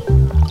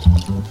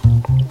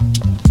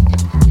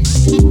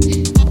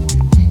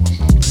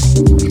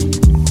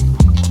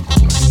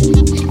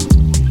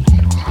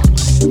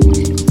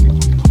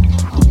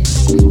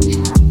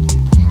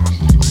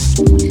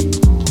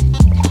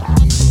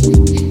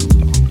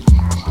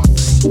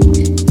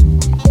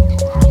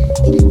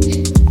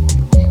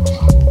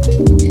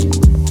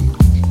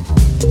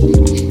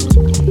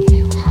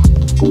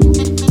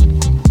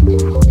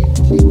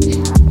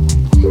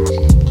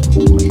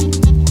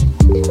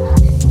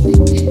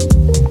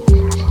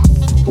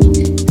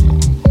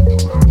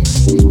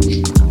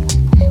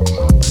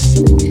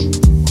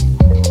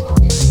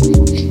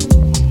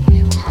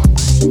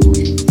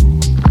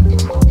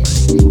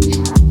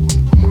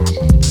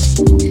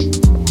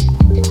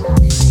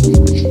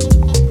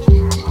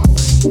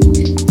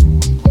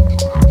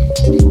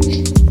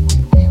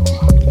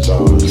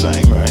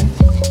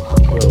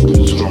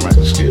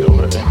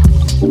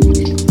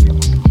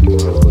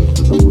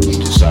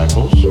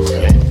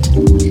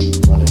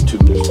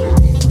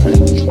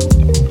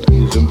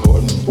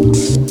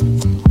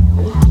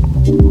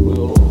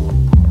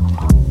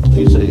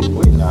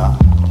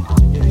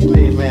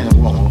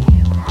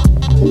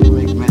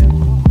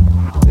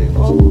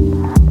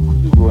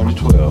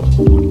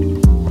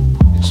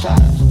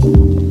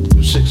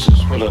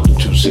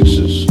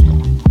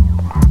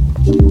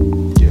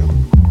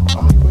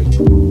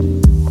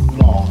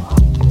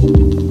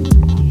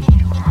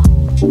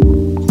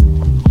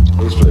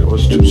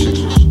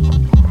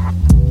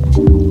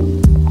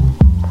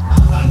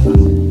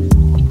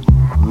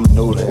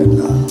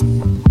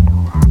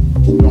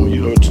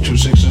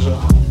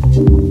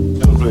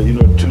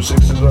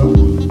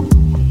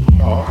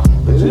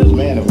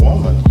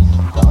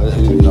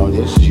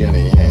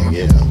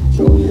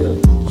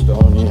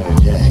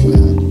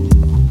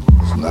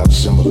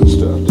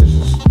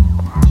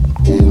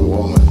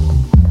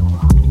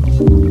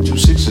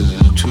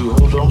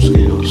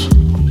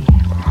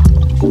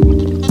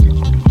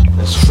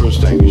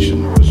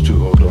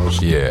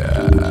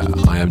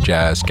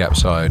 Jazz,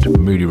 Gapside,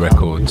 Moody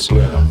Records.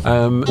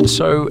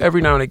 So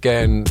every now and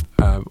again,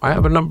 I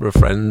have a number of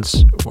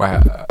friends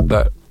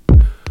that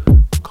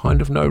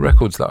kind of know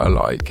records that I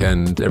like,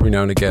 and every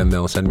now and again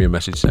they'll send me a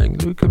message saying,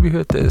 Luke, have you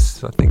heard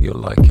this? I think you'll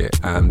like it.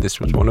 And this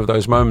was one of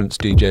those moments.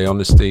 DJ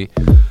Honesty,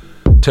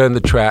 Turn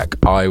the Track.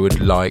 I would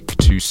like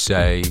to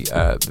say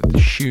a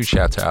huge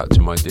shout out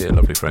to my dear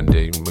lovely friend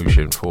Dean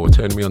Mushin for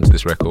turning me onto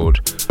this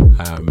record,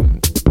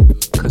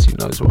 because he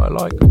knows what I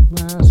like.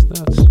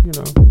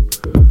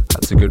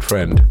 That's a good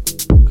friend.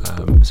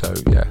 So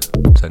yeah,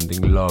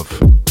 sending love.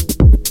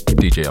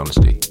 DJ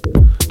Honesty,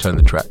 Turn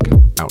the Track,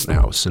 out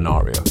now.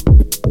 Scenario.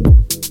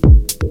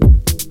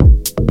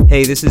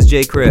 Hey, this is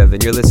Jay Kriv,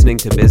 and you're listening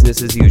to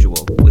Business as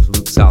Usual with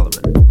Luke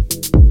Solomon.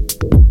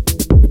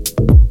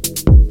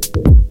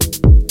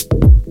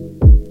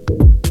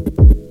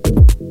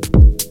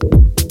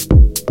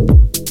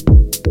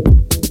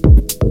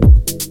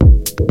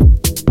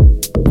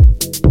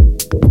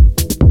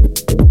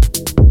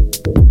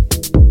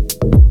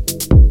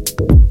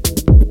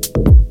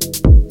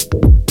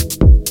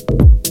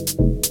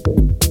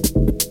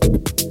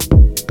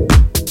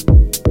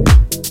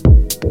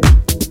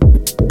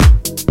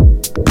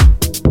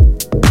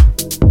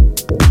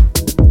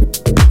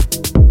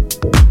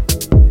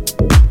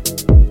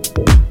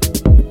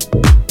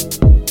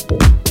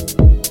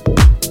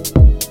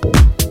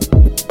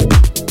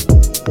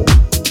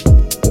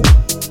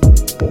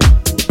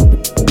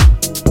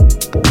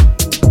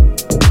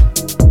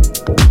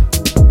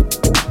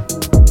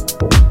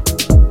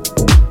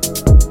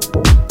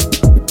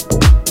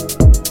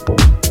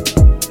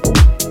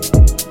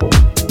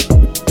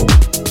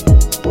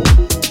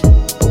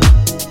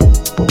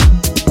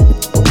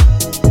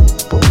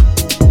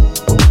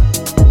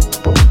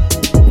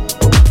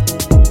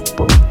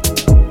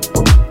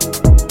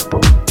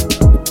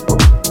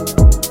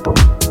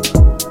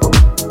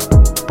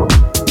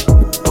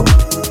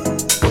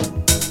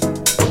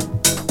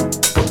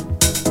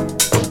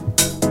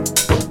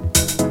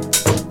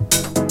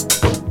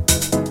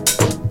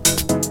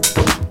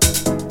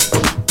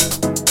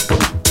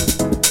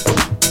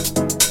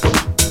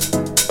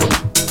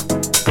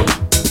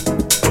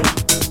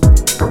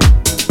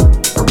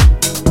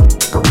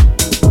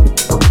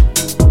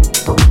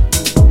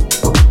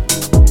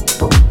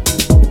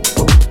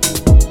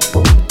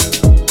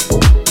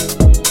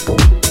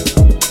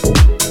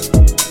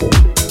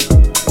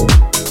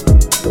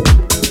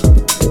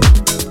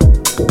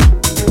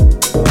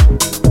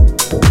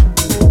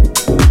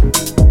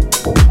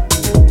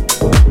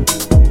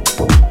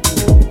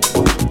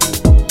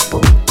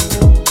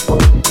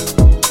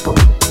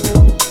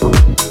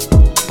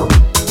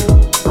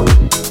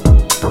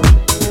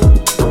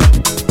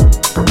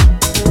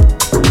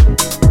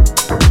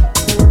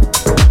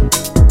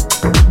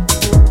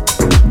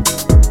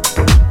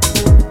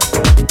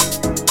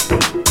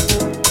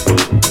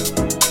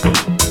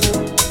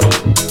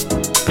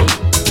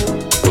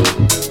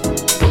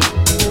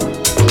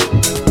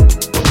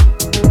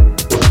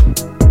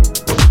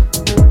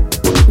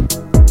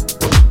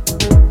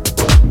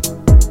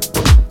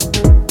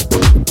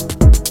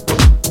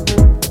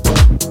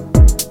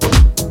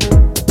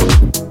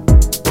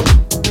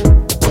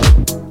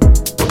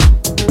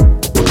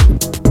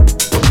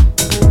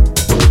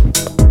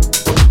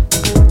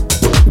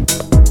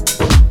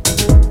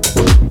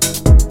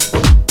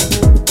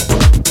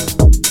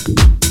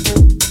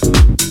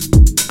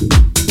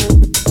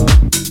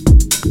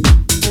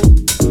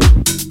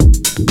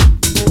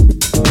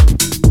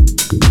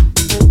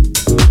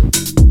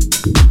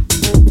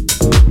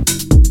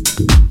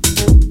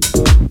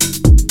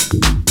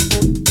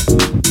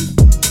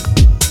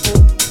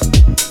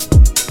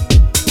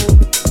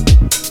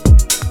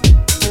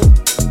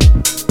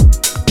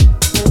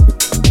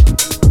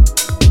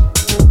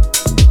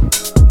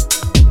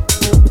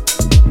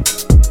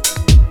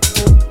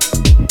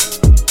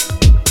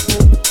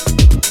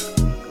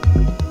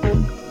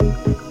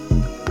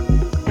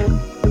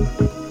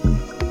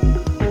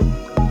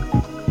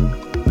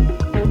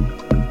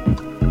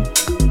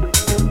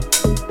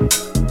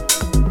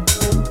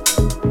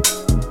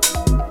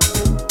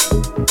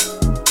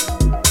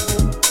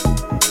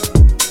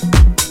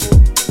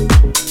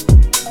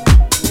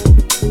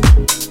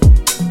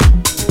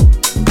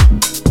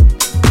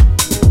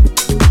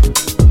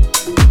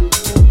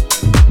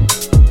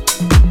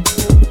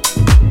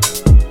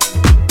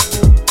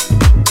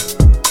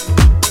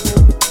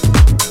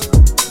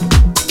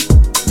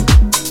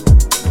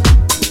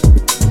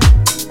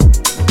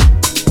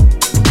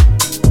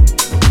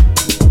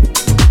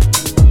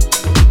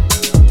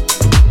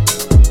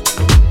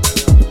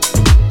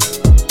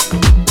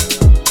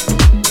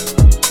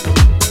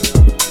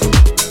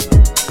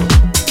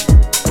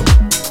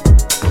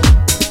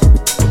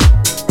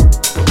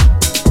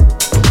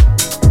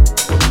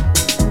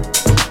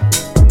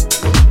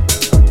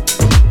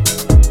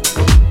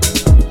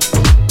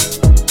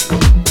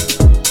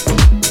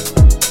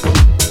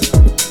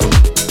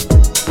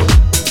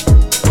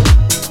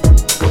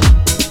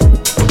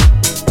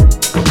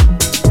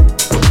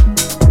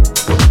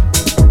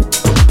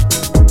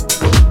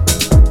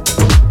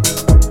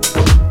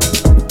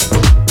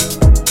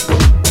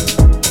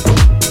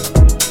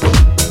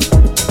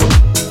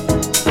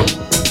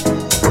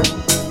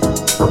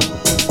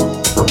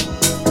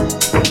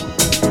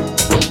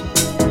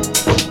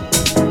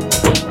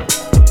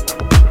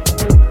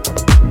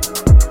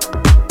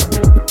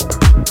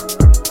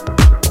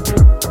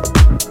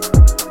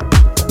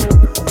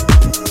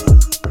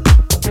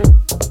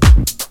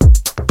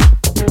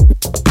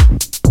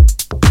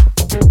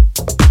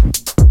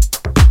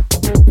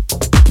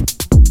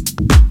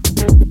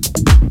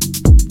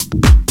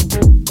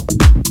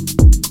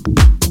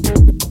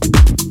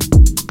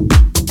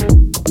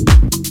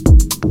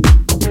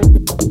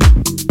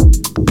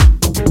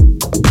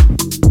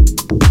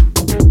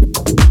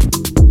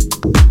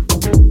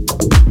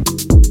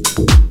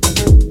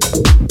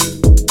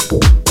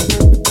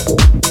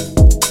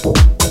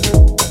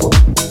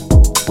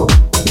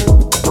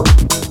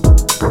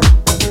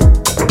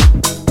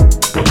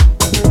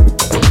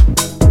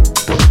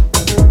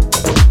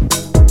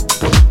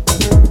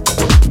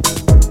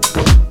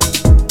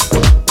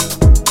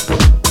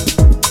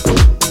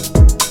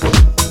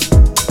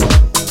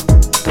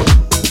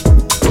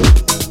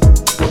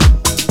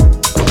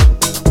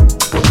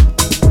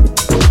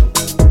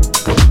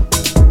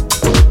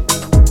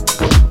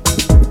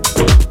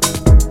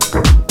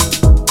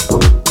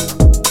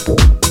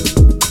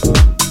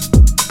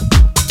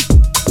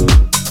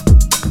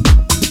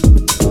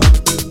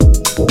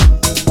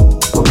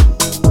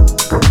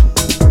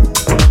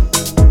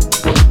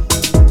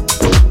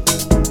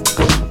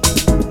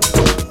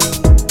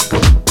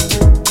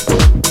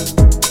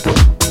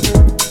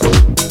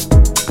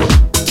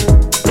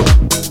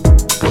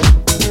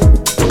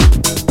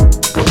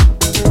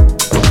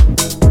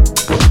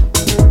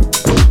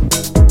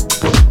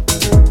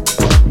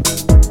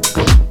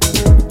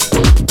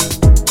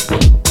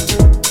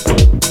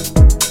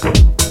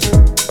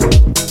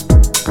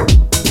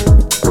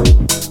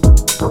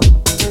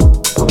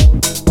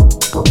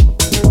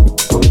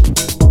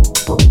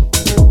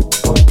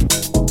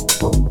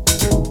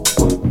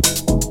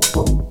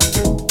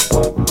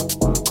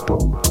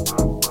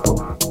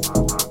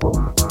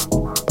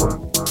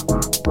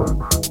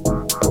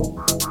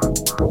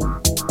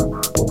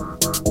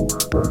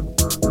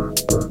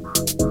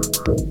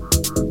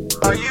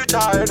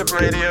 of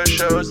radio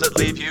shows that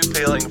leave you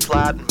feeling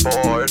flat and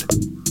bored?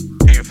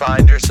 Do you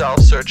find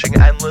yourself searching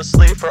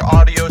endlessly for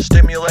audio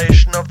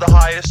stimulation of the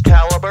highest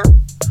caliber?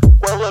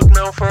 Well, look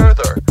no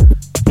further.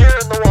 Here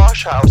in the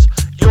Wash House,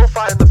 you'll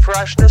find the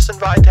freshness and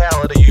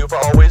vitality you've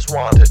always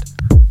wanted.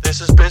 This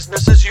is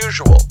Business as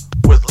Usual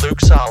with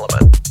Luke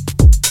Solomon.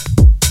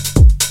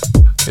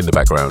 In the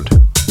background,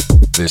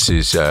 this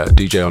is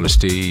DJ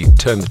Honesty,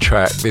 Turn the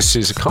Track. This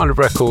is a kind of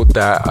record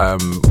that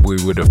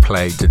we would have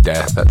played to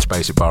death at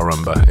Space Bar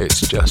Rumba.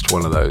 It's just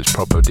one of those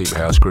proper deep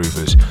house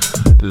groovers.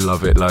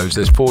 Love it loads.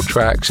 There's 4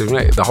 tracks.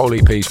 The whole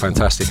EP is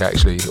fantastic,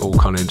 actually. All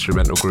kind of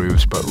instrumental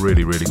grooves, but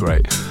really, really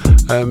great.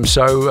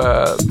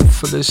 So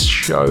for this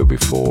show,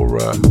 before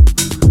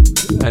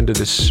end of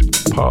this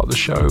part of the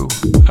show,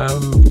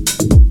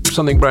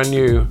 something brand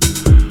new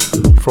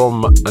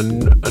from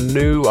a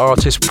new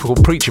artist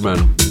called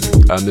Preachermann.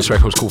 This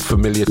record's called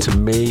Familiar to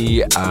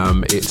Me.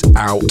 It's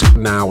out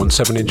now on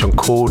 7-inch on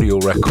Cordial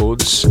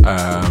Records.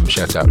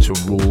 Shout out to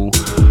Rule.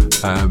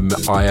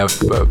 I have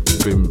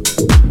been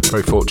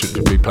very fortunate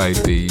to be played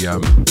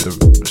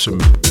some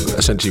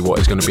essentially what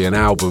is going to be an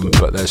album,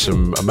 but there's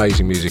some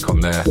amazing music on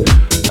there.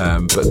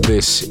 But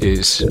this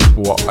is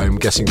what I'm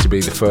guessing to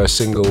be the first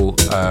single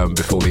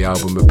before the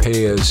album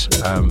appears.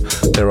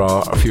 There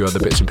are a few other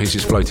bits and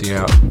pieces floating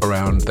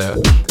around there.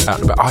 Out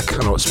and about. I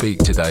cannot speak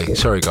today.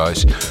 Sorry,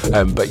 guys.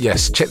 But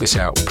yes, check this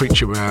out.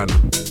 Preachermann,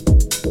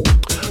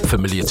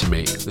 Familiar to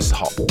Me. This is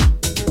hot.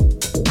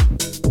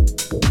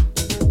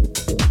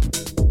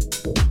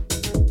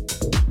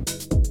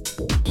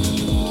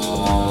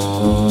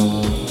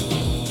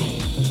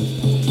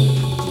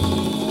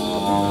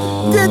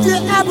 Did you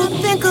ever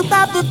think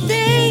about the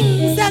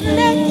things that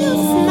make you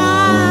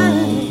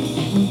smile?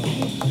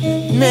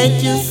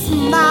 Make you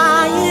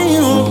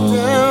smile,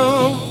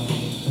 girl.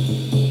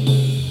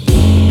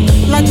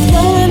 Like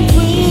flowing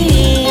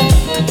free,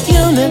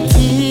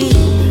 unity,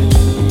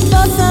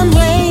 for sun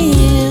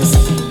rays,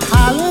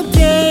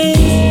 holidays.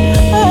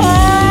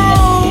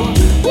 Oh,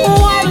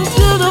 what a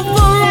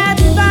beautiful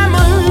life I'm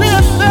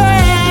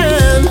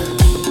living.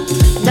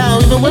 Now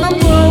even when I'm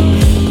broke,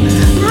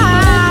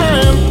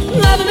 I'm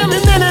loving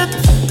every minute,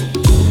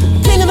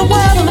 king of the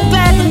world and I'm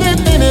glad to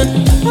live in it.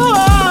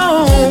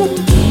 Oh,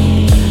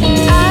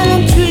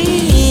 island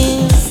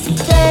trees,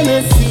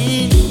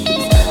 fantasy,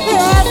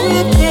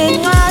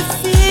 everything I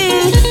see,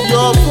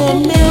 you're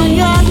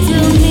familiar to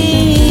me,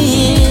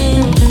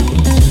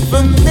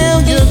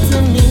 familiar to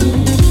me,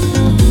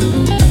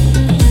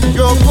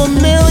 you're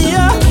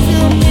familiar to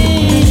me,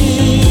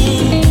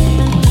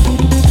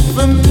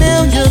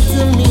 familiar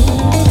to me.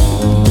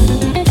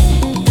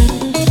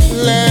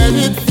 Let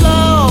it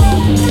flow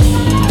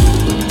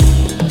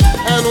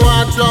and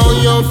watch all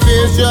your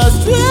fears just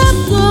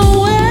drift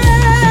away.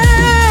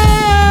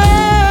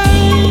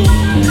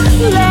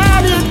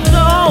 Let it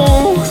go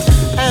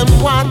and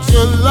watch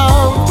your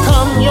love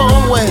come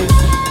your way.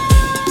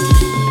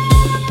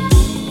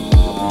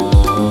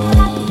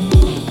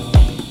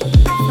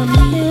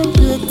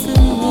 Familiar to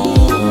me,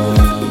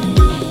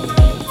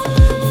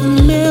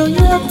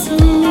 familiar to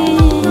me.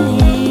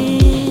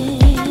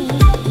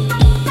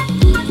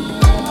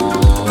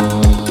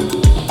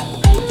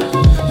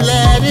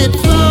 Let it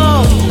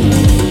flow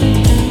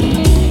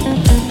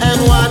and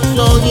watch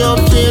all your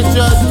fears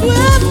just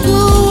drift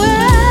away.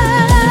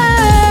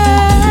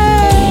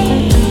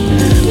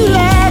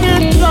 Let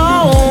it go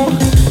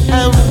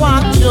and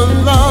watch your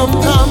love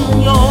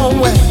come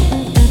your way.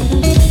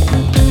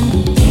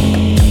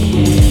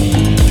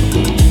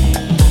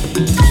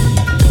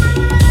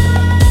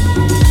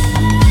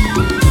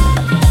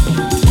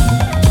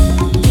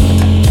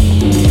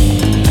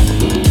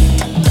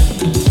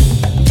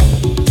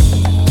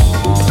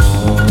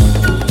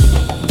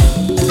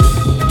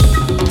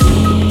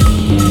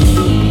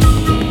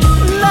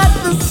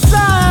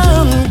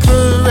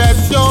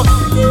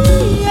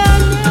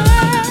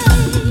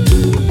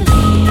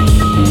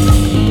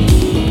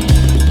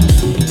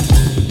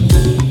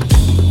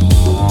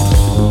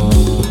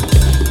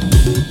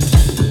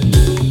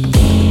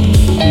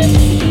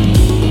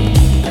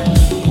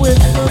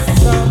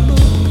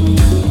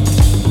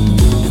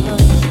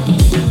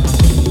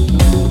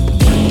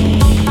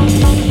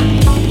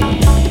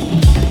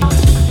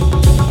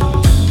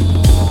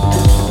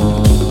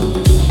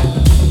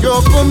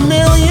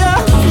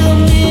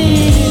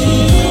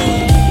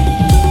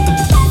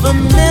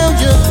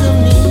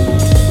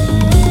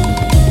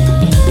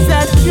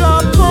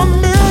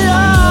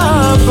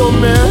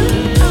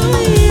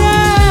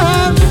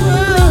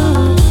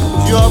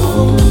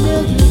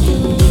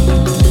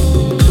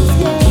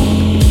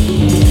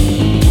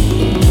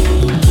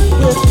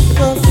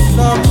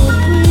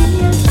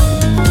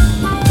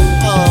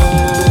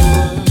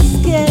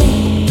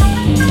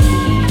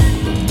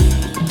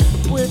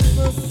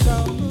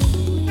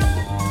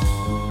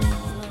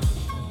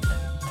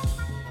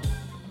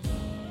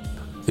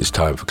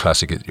 Time for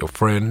Classic Is Your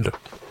Friend,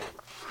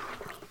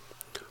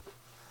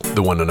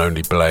 the one and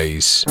only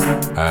Blaze.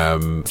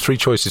 3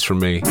 choices from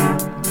me.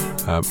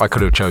 I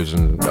could have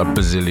chosen a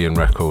bazillion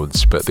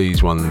records, but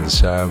these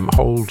ones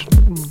hold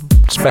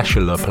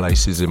specialer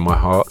places in my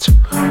heart.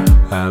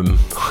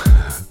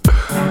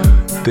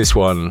 This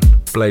one,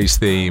 Blaze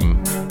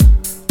theme,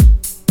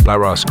 Black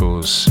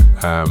Rascals,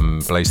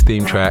 Blaze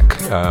theme track.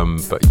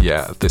 But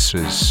yeah, this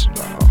is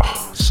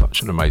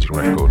such an amazing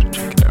record.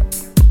 Check it out.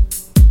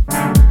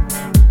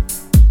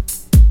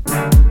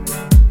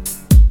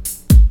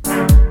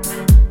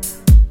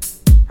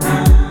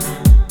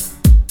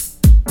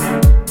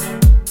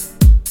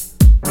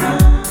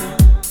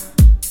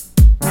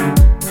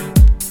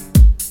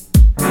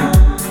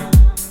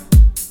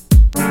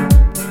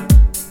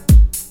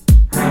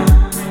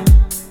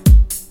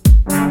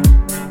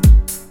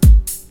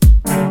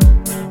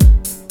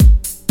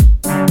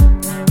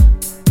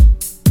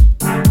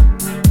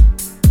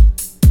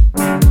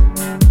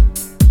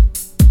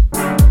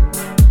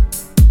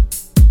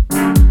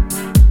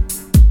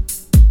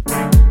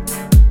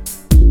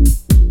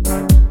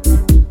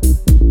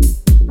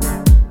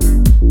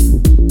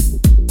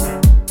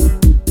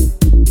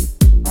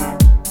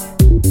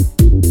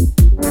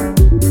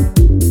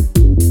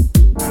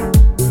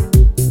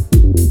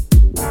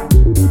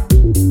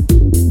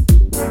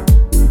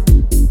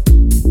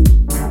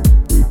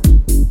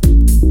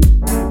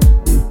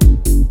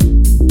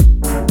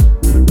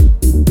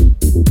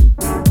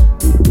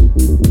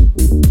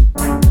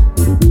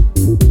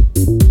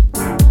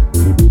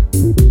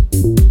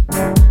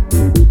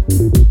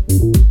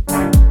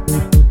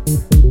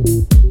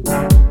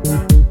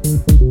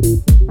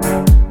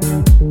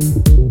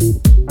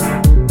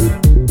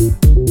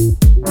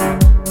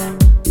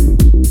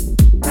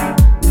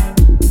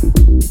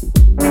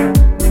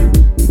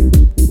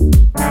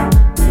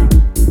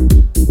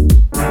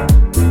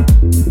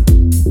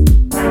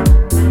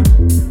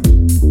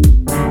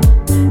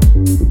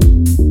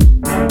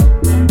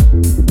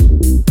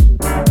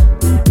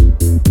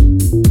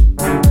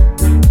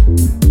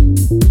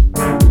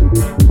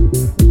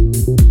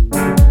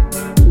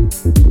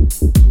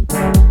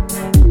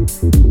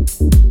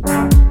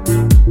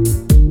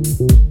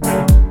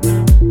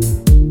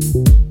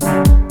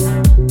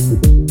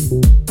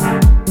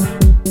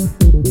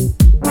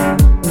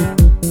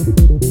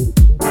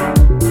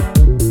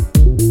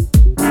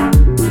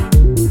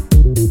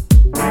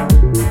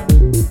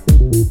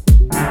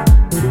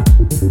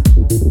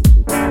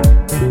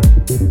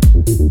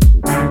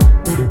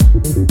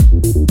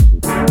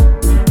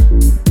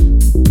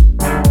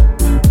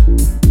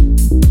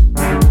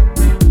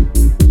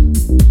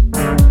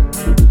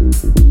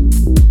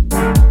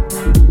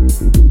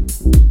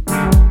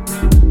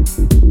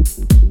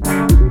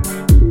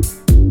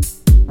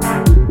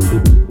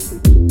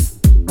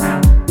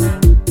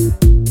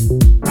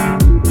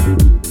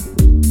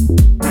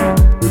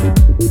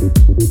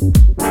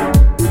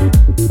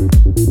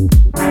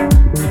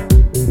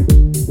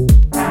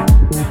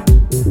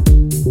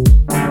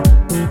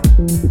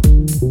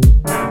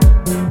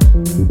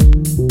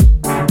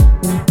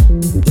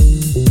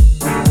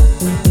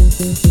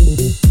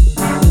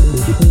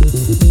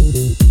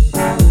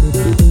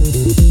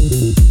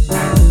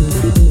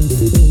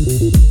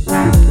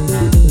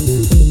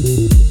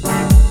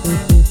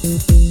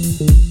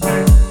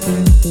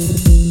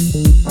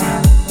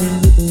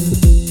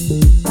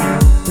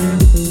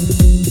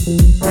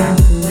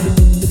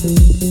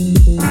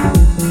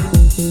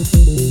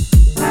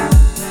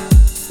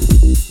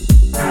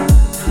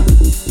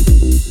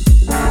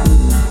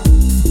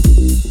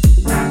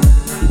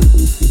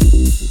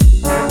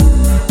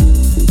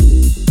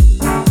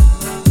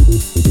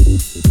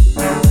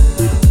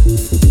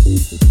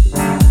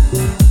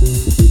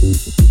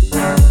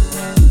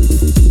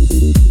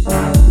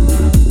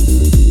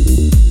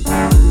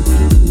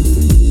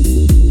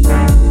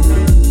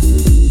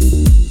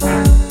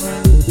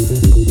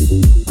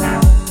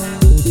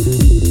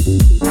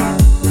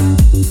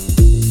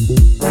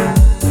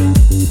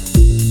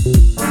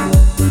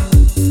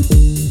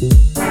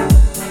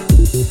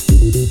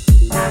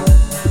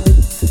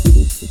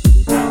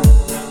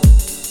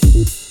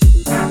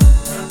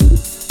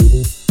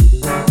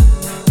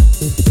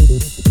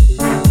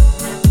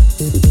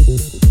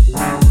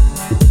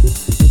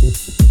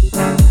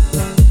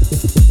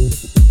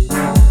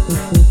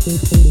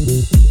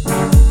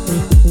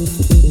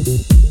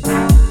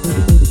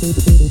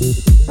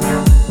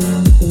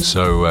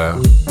 So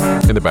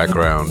in the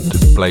background,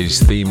 Blaze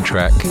theme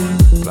track,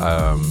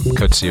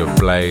 courtesy of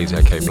Blaze,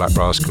 aka Black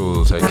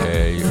Rascals,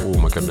 aka, oh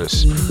my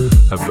goodness,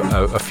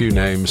 a few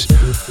names.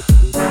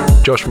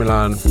 Josh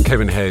Milan,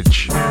 Kevin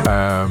Hedge,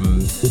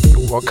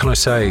 what can I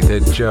say? They're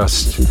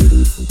just,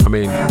 I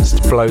mean,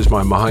 it blows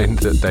my mind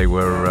that they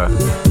were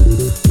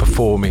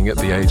performing at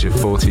the age of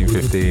 14,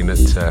 15 at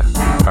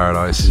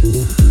Paradise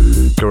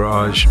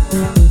Garage,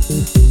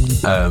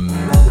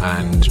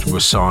 and were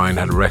signed,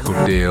 had a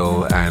record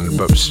deal, and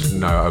but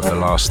over the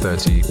last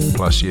 30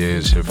 plus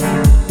years have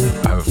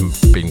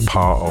been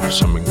part of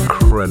some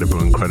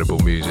incredible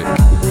music.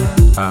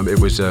 It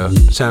was a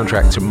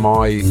soundtrack to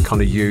my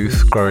kind of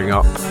youth growing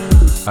up.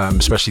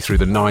 especially through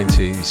the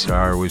 90s.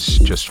 I was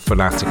just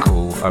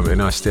fanatical. I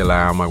mean, I still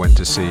am. I went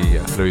to see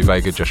Louis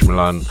Vega, Josh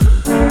Milan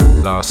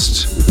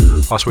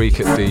last week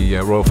at the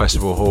Royal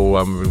Festival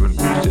Hall.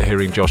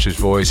 Hearing Josh's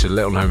voice, a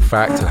little known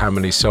fact, and how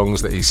many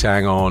songs that he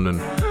sang on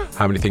and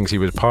how many things he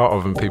was part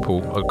of, and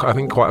people, I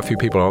think quite a few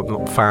people,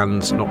 not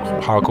fans, not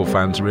hardcore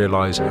fans,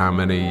 realise how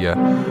many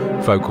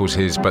vocals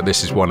his, but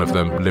this is one of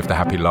them, Live the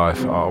Happy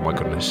Life. Oh my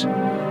goodness.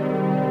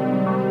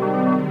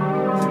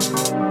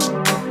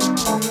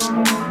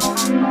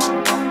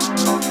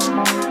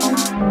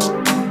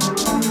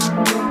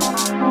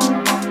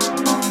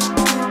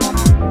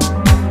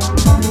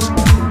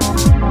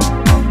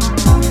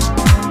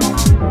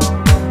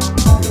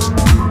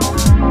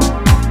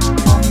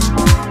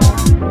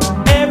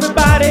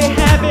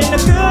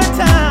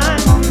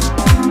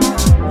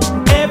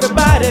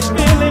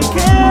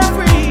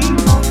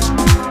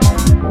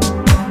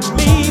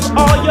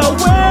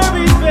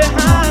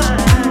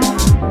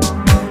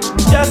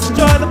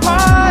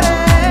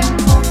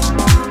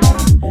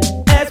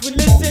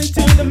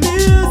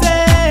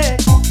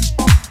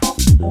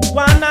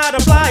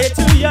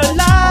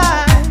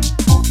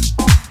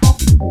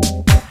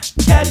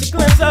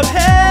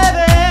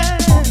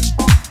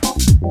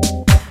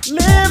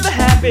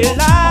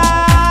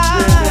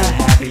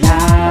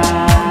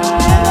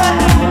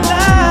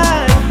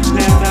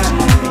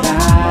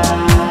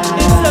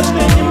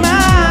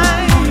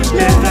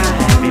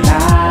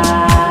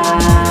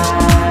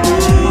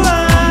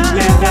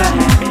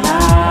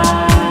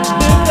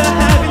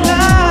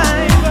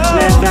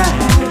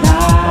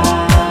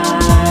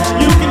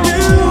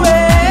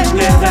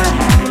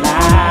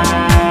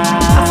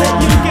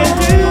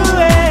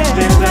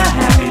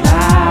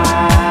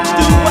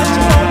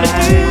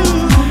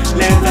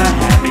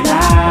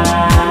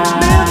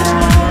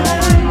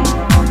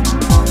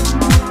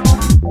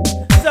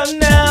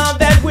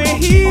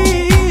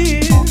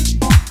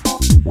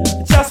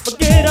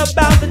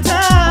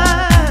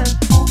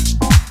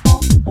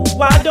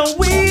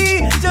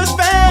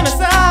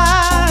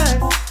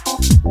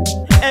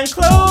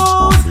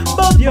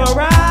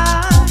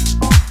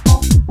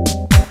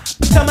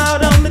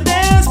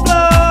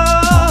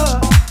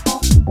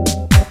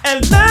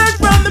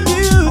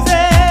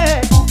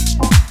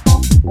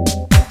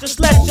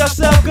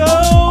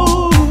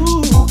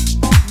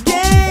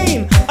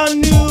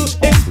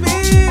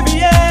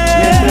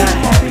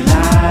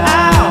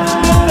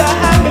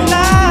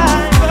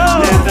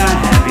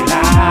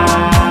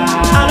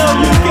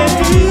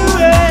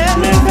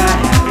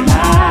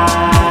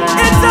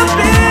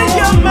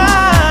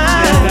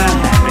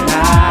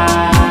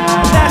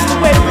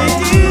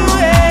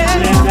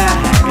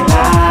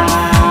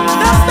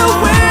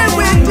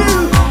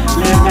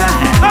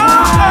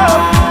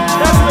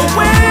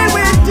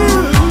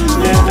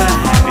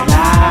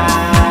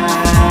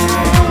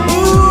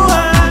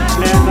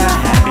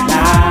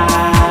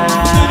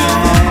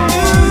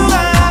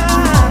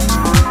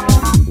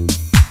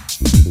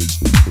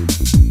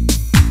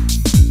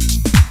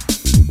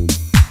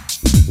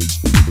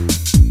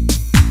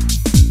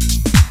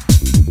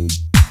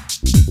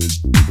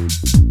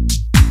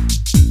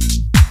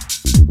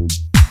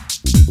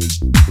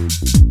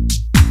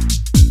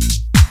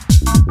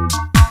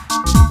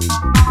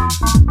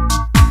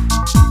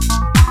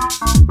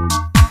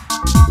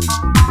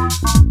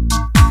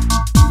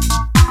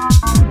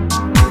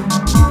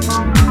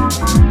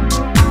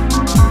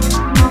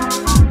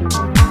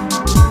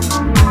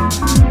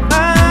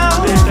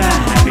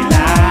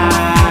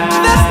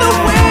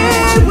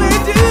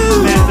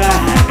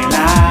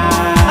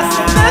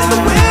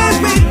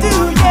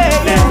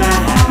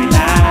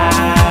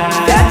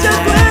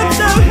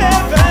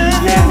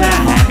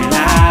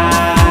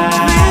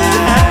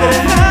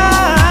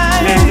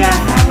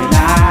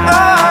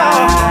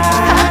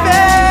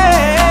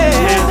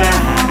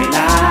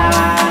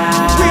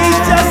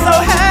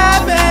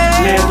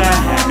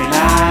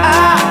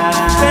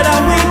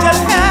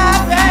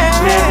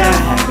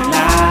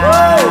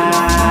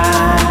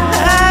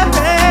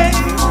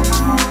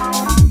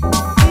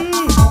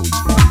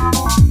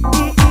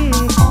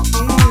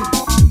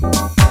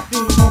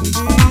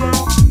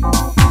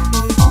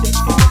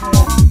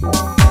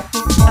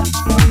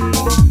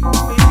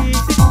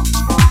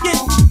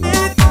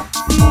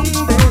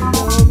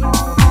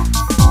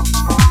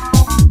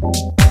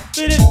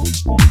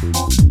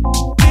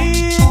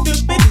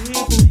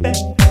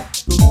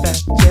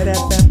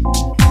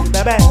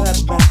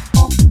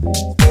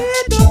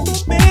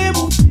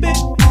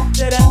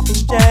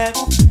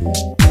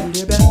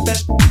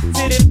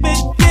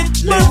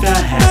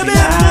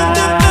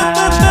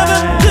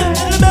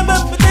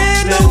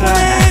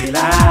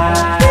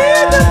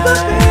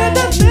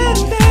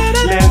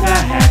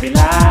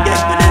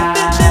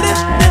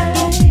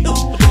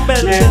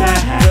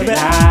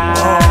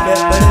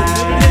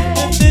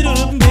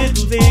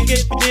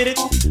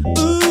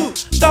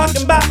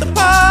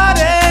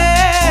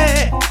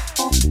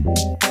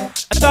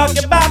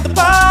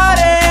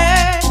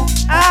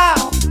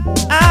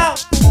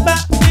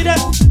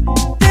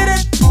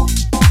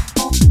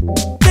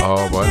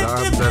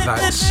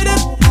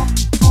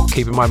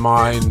 keeping my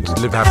mind,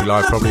 Live Happy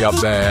Life probably up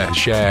there,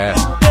 Share,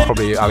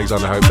 probably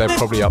Alexander Hope, they're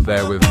probably up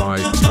there with my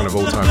kind of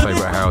all-time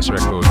favourite house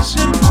records.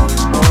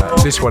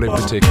 This one in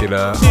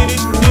particular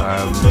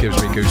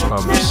gives me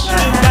goosebumps.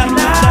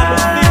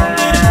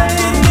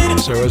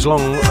 So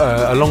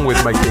along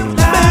with making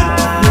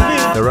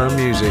their own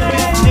music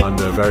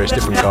under various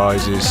different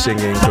guises,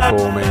 singing,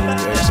 performing,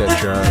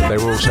 etc., they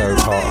were also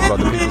part of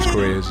other people's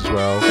careers as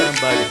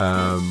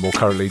well. More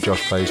currently,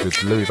 Josh plays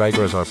with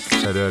Liv.e, as I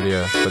said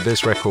earlier, but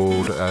this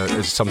record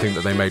is something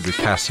that they made with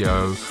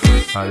Casio.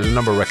 There's a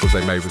number of records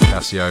they made with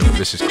Casio, but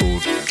this is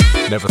called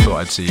Never Thought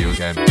I'd See You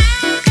Again.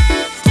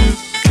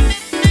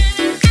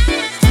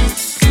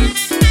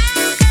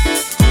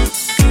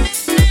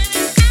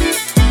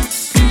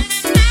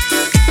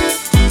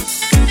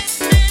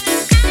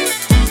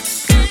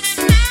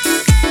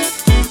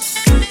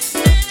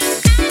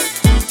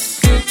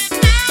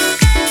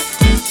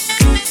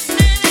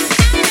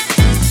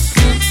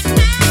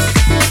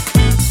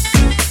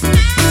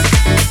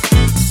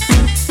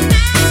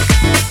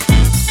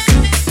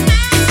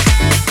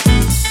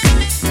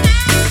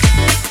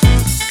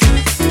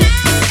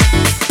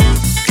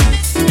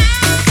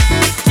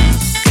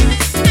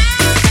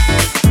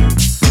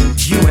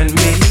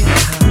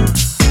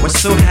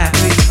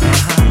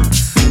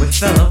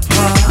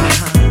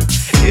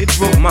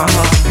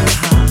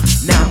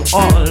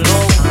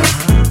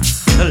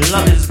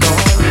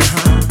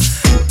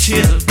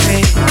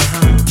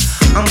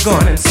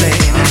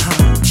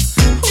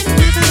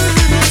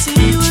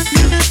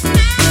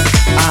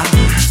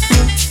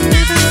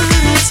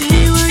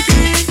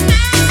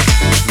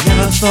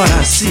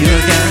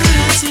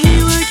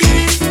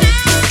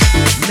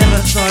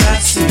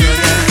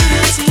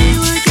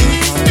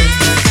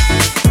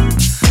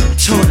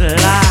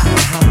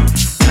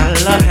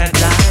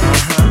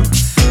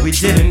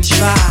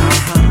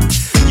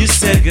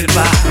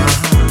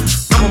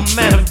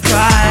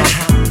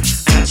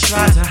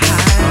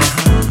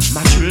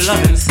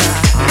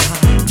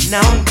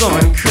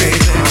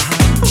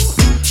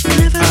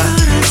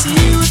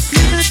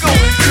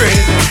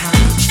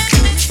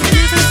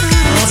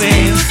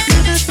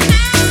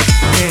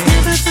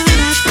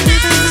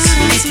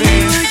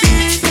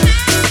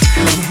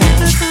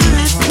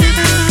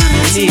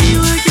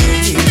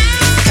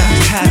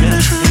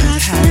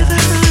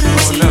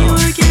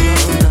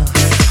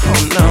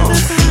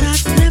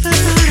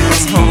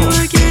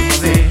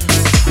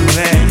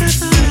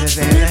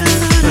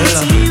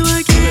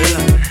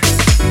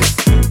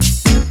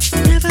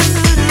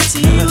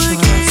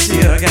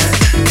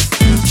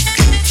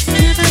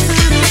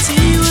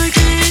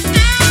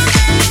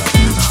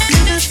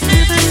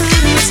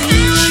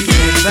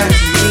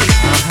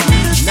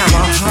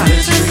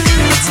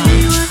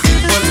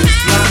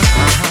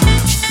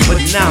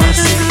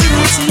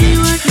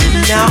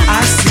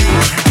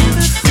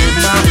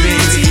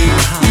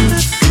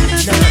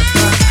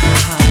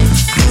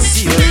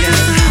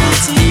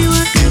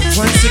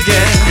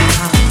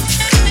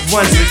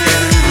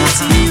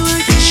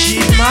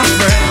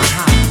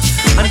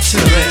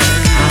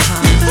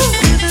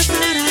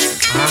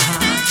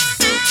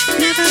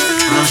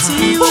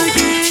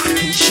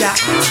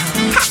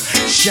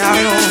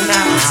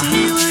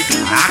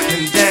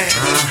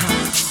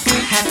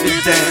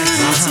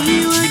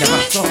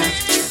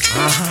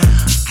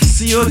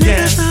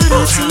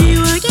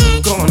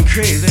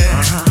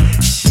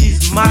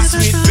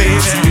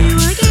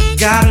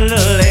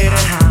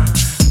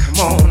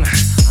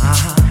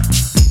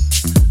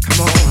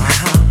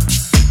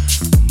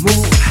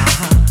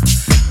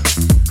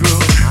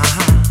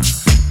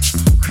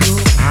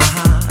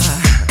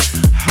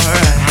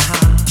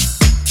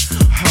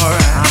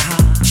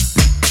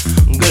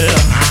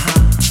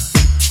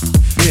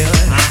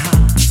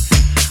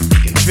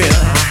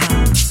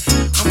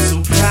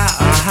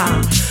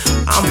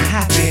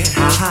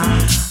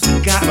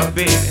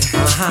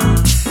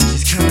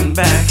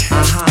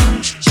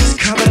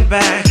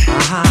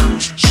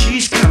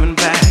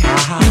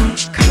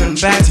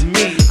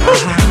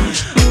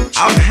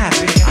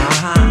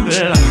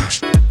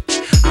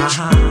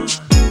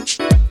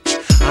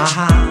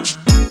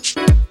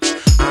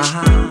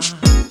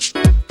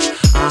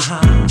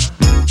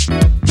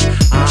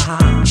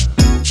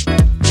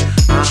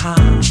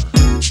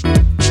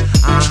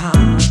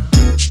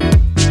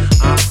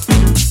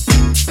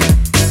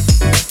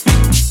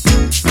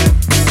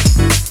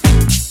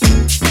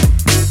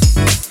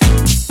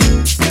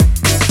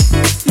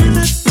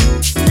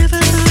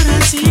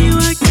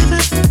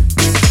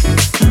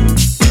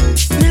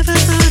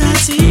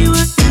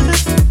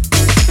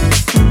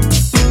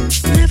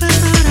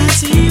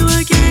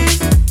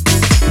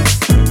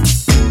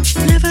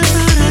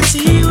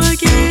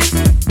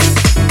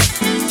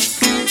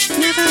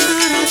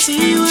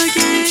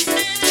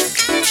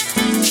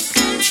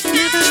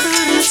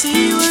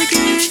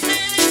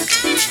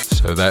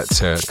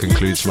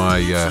 Concludes my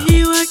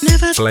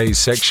Blaze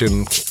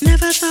section of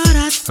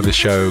the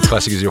show.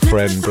 Classic is your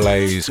friend,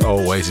 Blaze,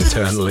 always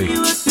eternally.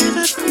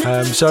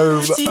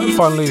 So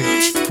finally,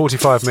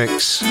 45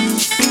 mix.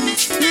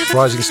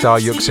 Rising star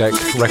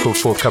Yuksek, record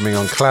forthcoming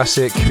on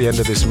Classic the end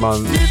of this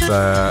month.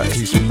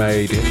 He's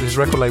made his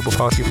record label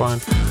Party Fine.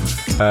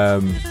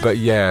 But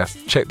yeah,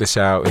 check this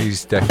out.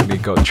 He's definitely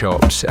got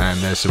chops, and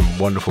there's some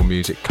wonderful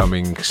music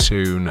coming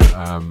soon.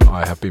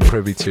 I have been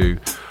privy to,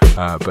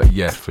 but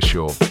yeah, for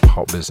sure,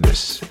 hot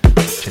business.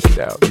 Check it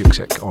out,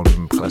 Yuksek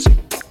on Classic.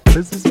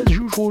 Business as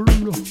usual.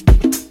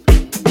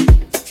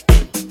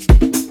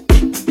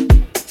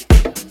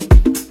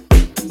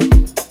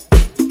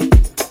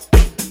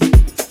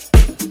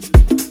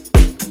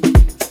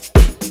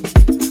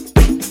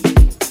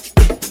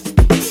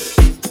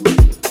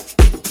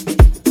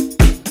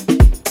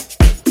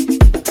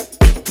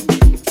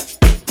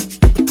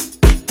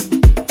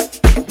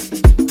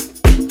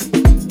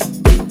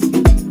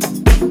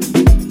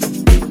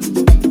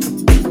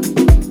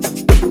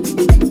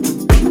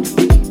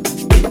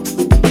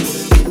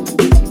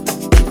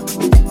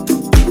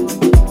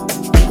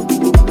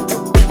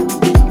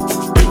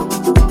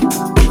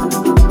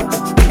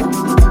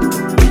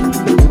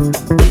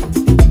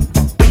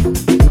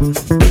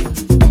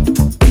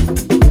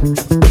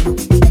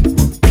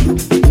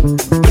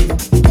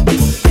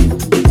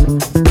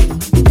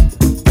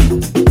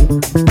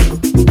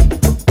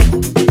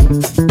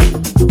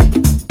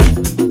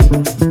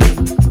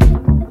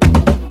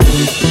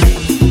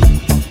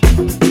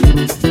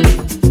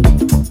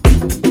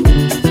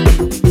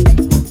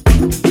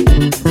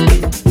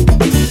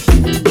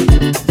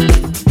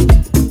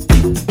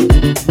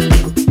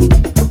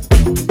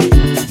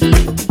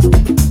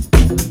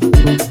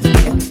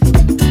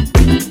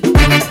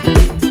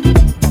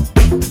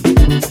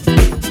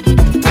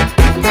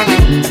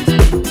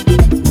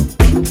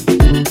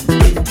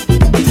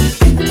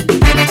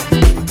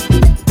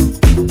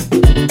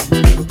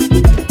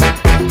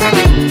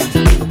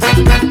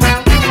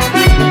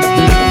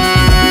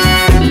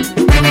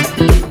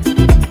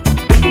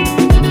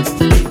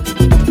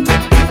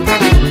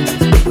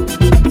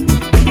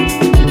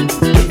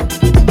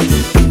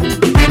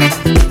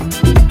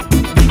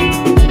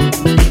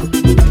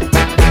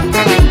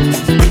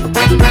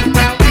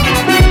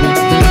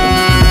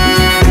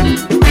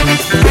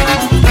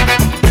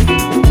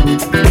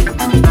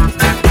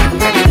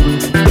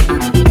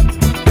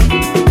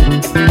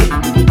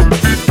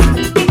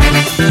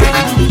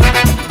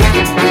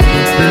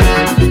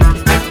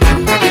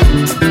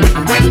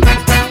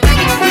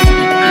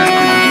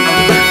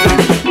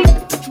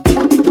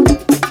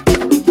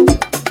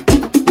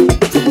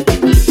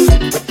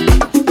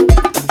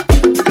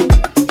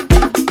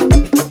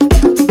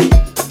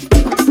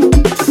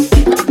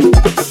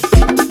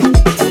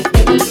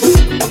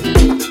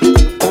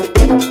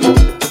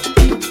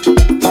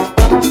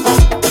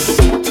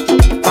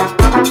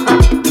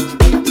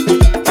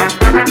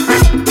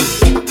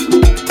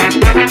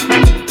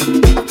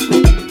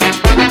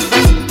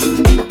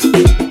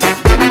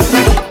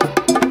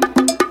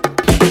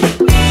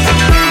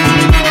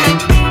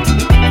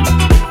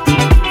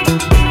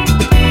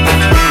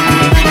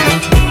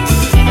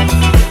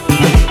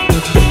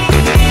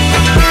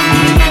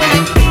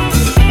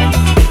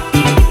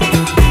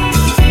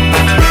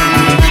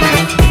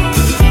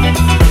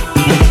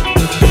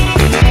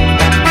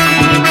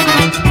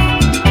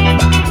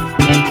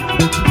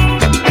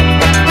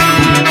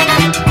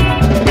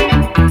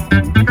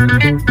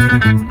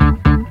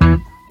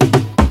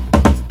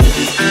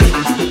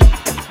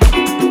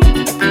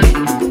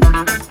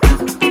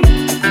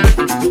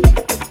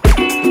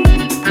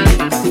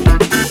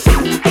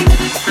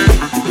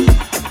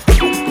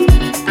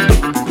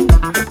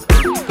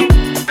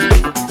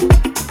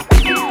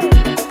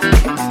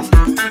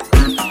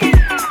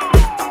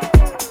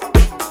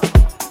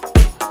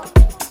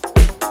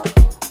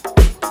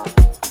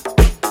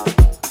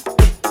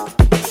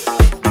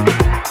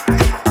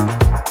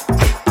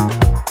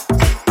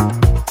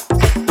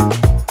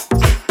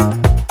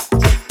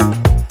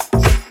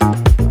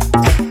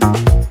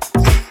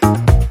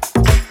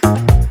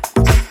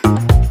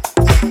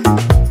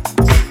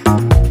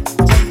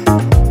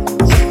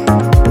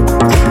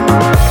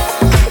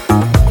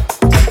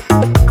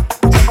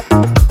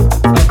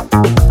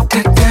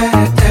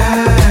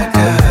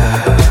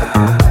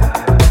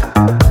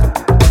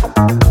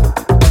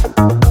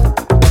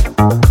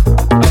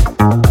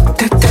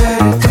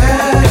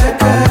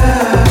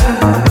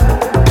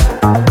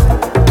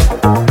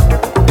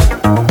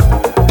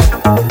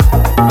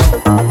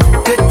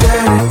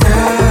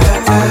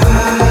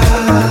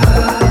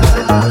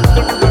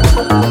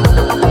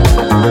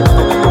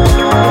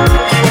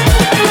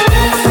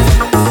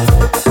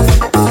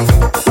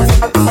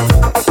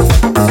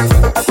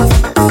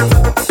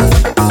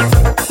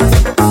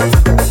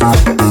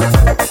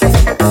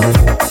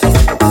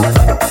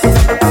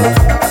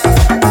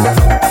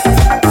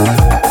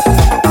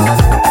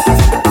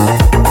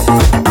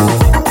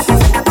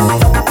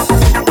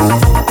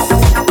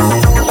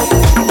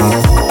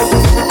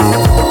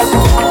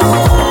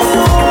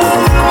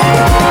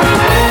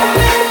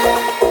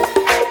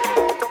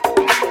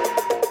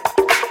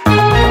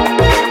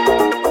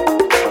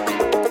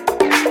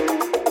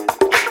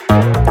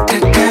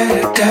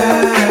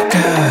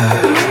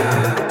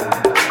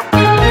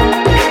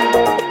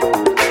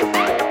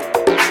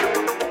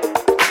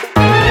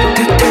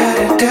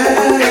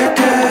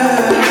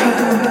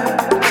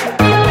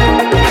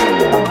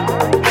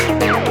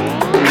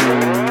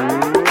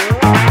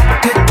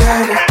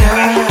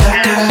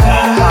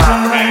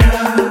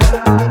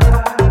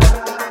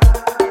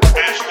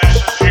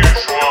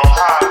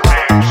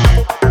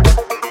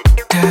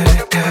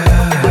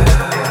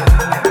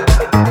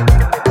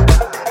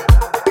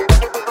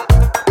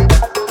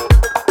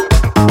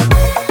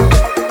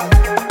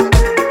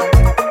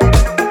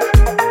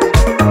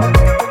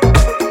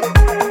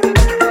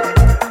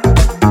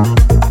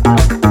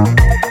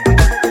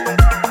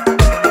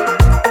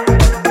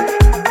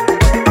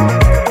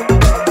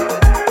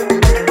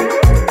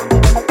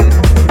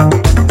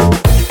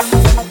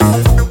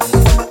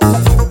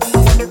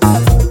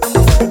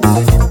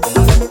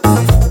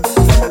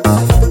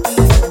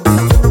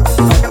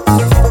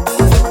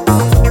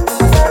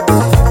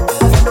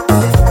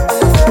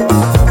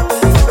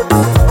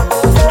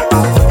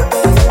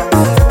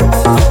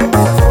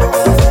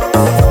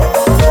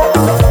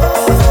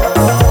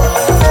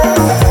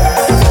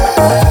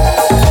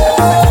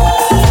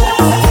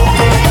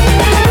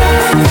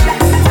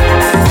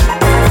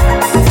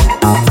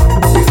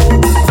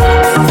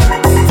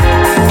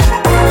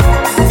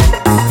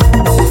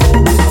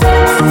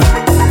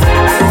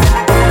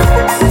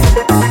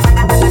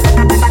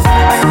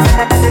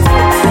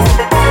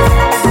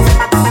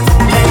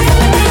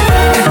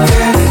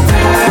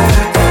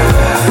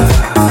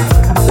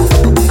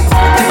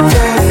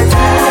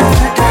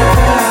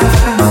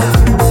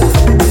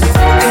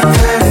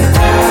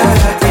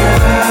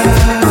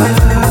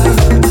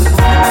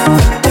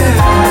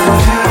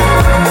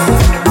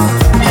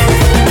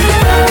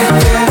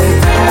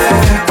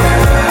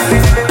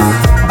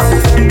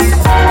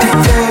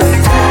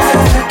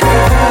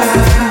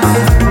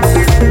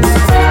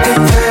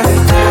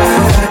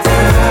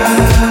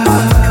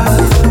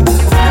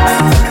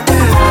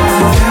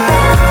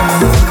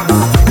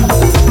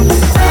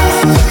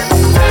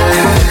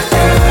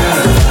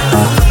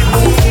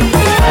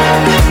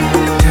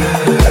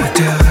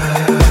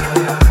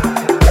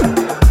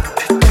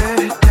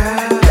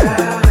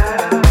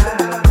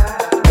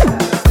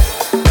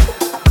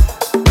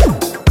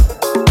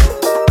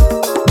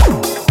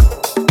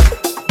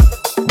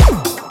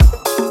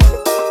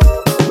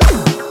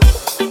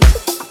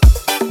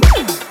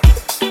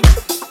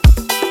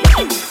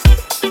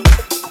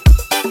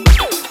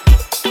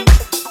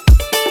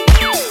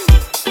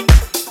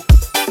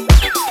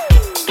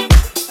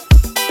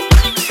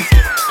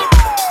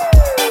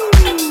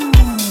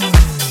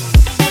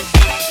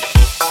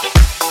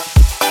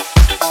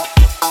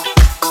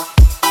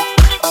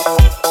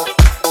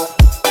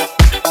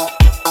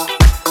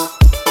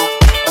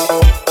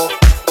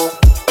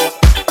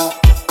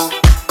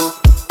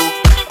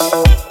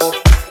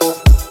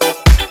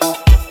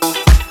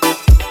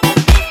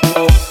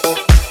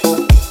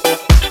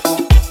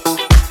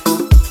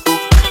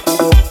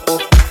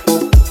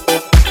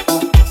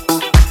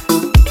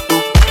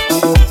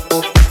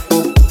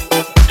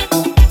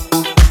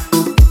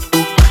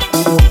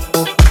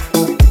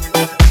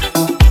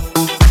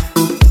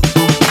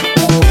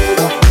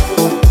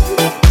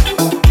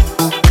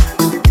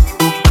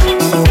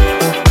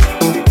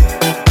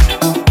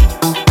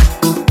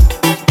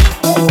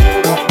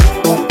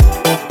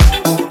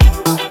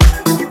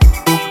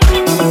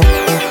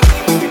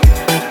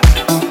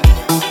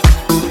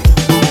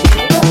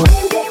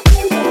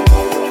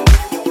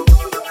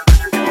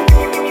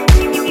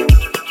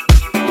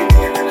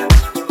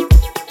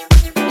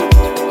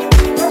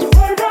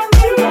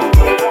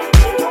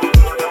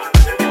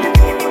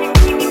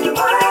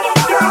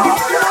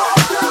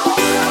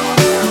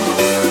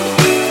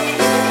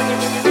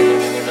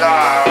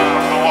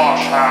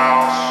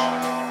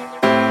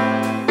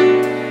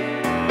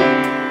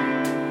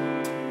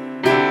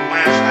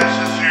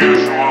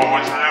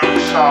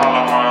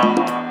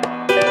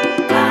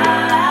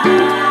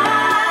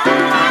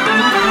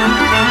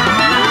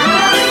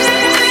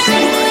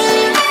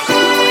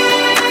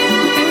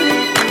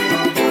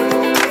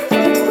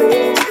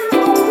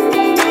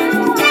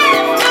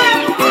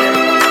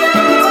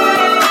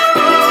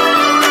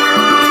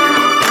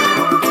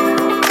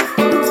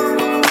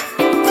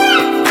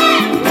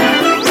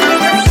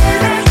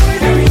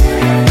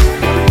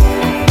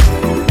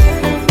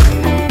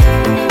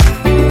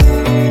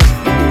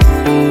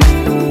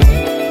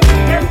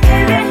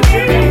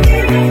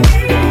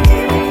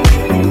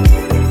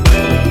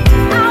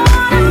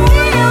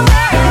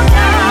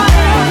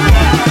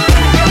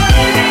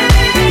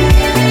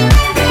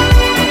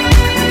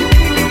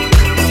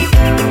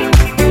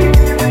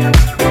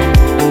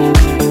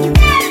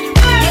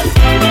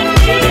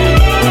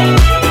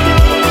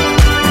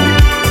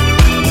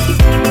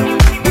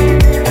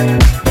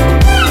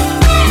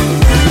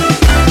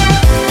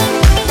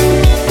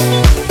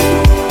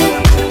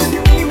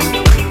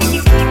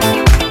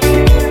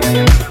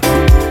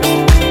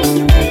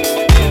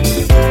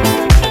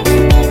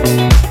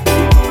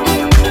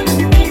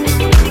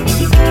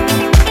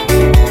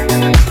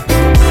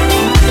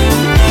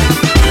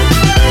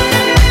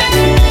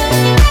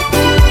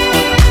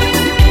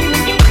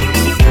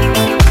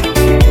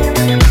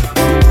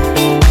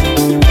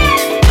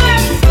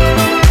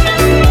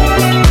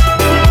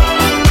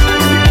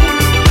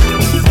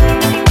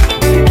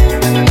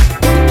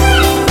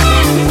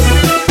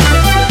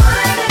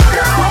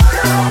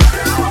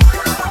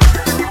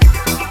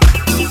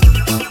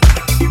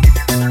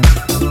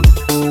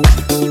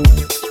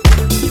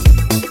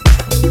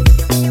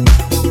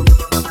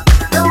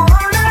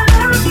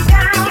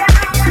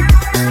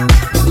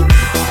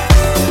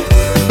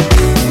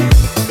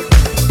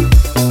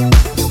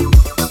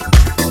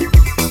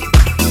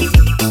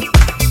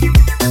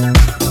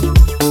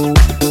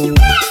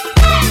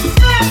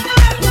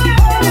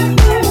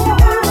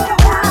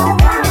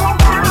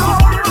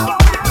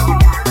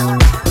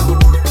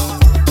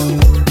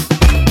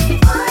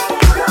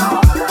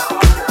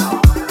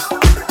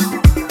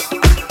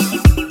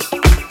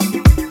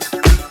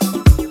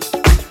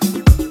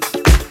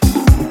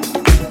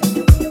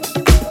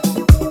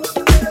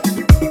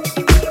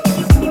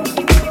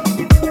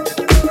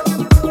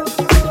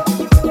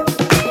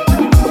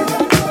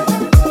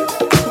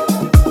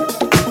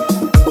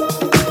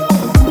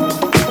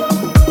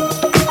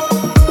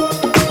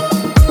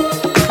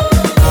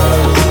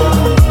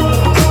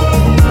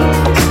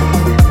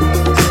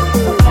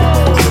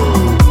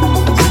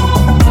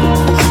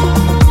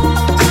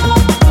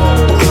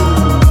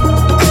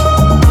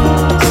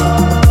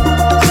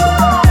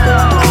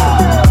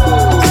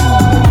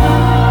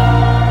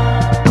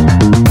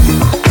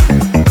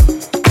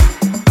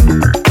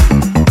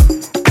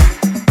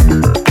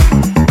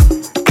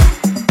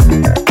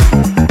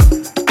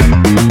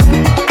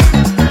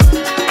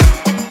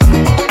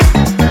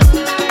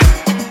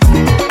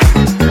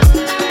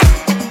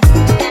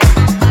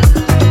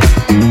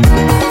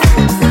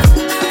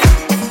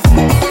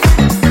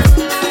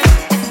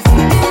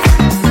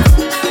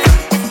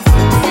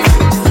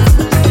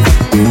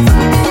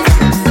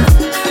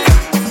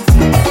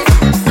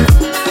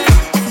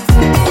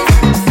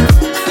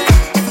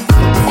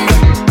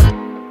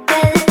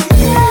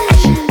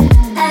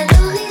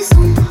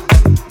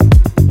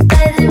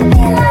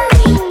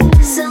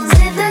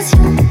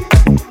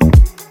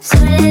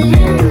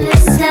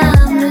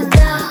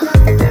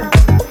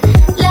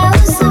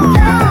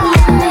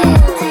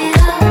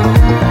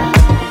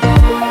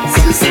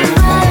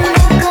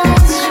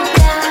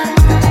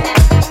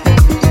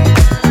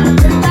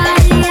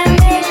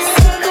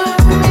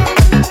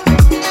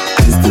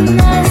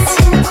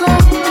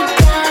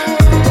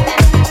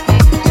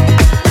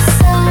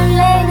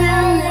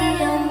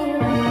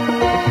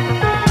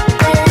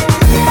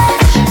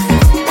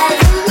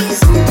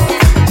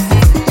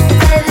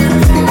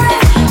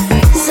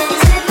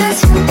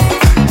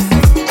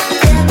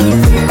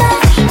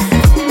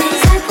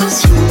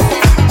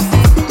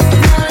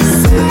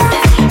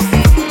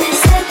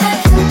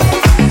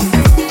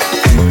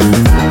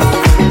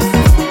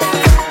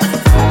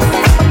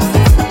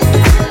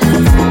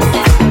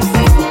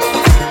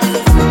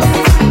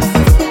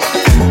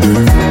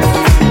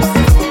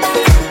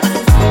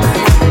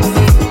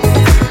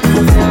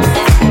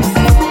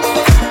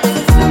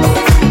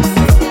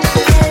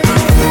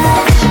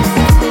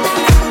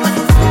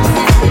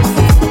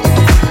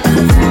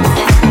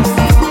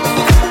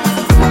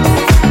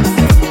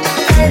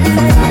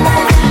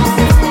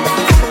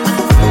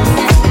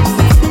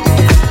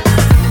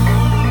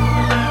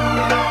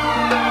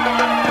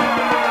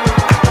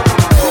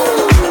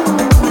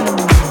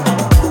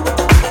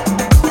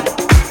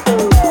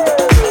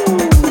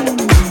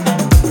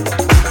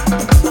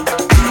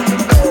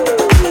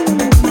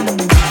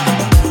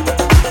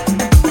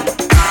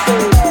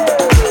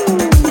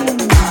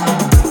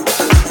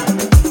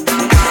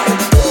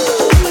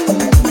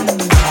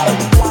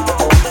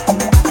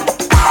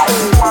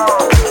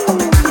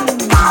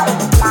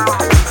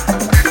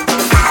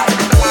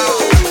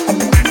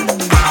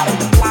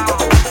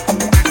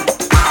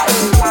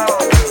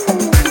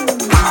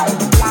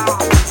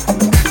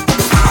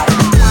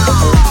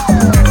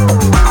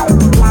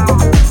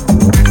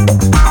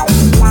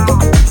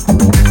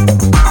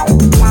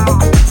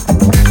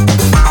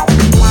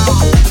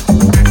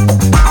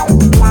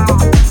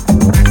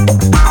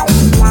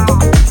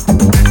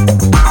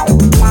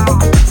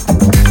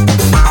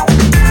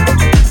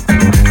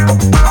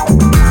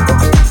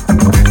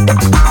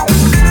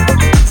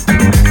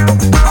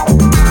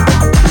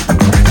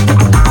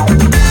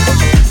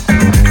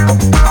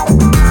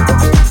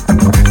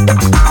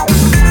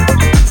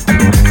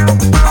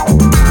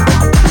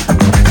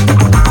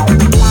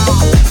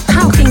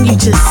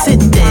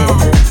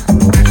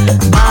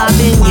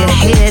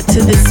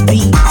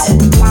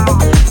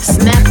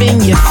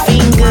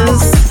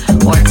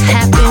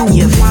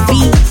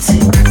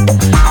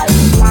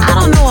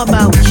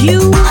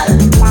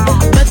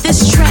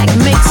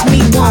 makes me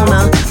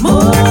wanna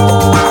move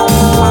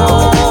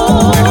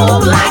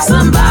like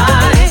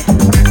somebody,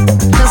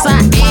 'cause I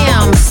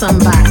am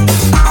somebody.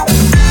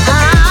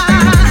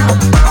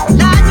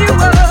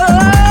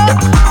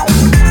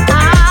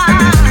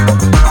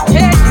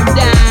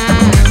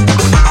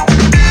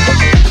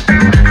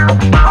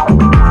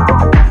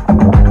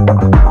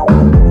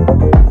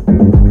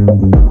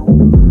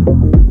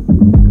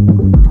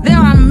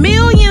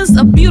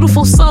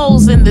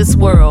 Souls in this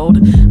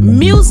world.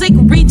 Music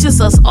reaches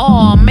us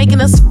all,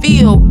 making us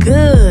feel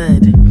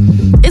good.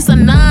 It's a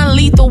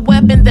non-lethal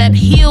weapon that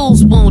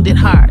heals wounded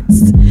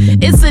hearts.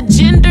 It's a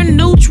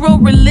gender-neutral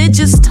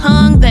religious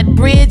tongue that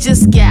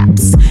bridges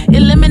gaps,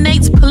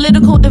 eliminates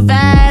political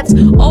divides,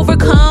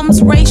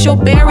 overcomes racial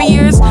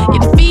barriers.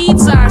 It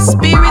feeds our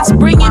spirits,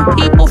 bringing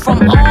people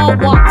from all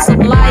walks of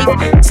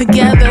life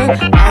together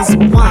as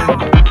one.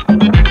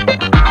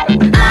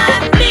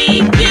 I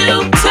need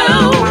you to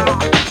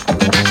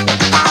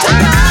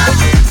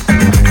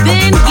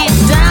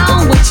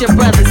your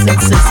brothers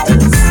and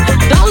sisters.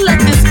 Don't let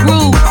this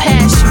groove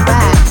pass you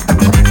by.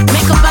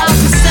 Make a vow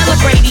to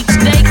celebrate each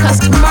day, 'cause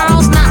tomorrow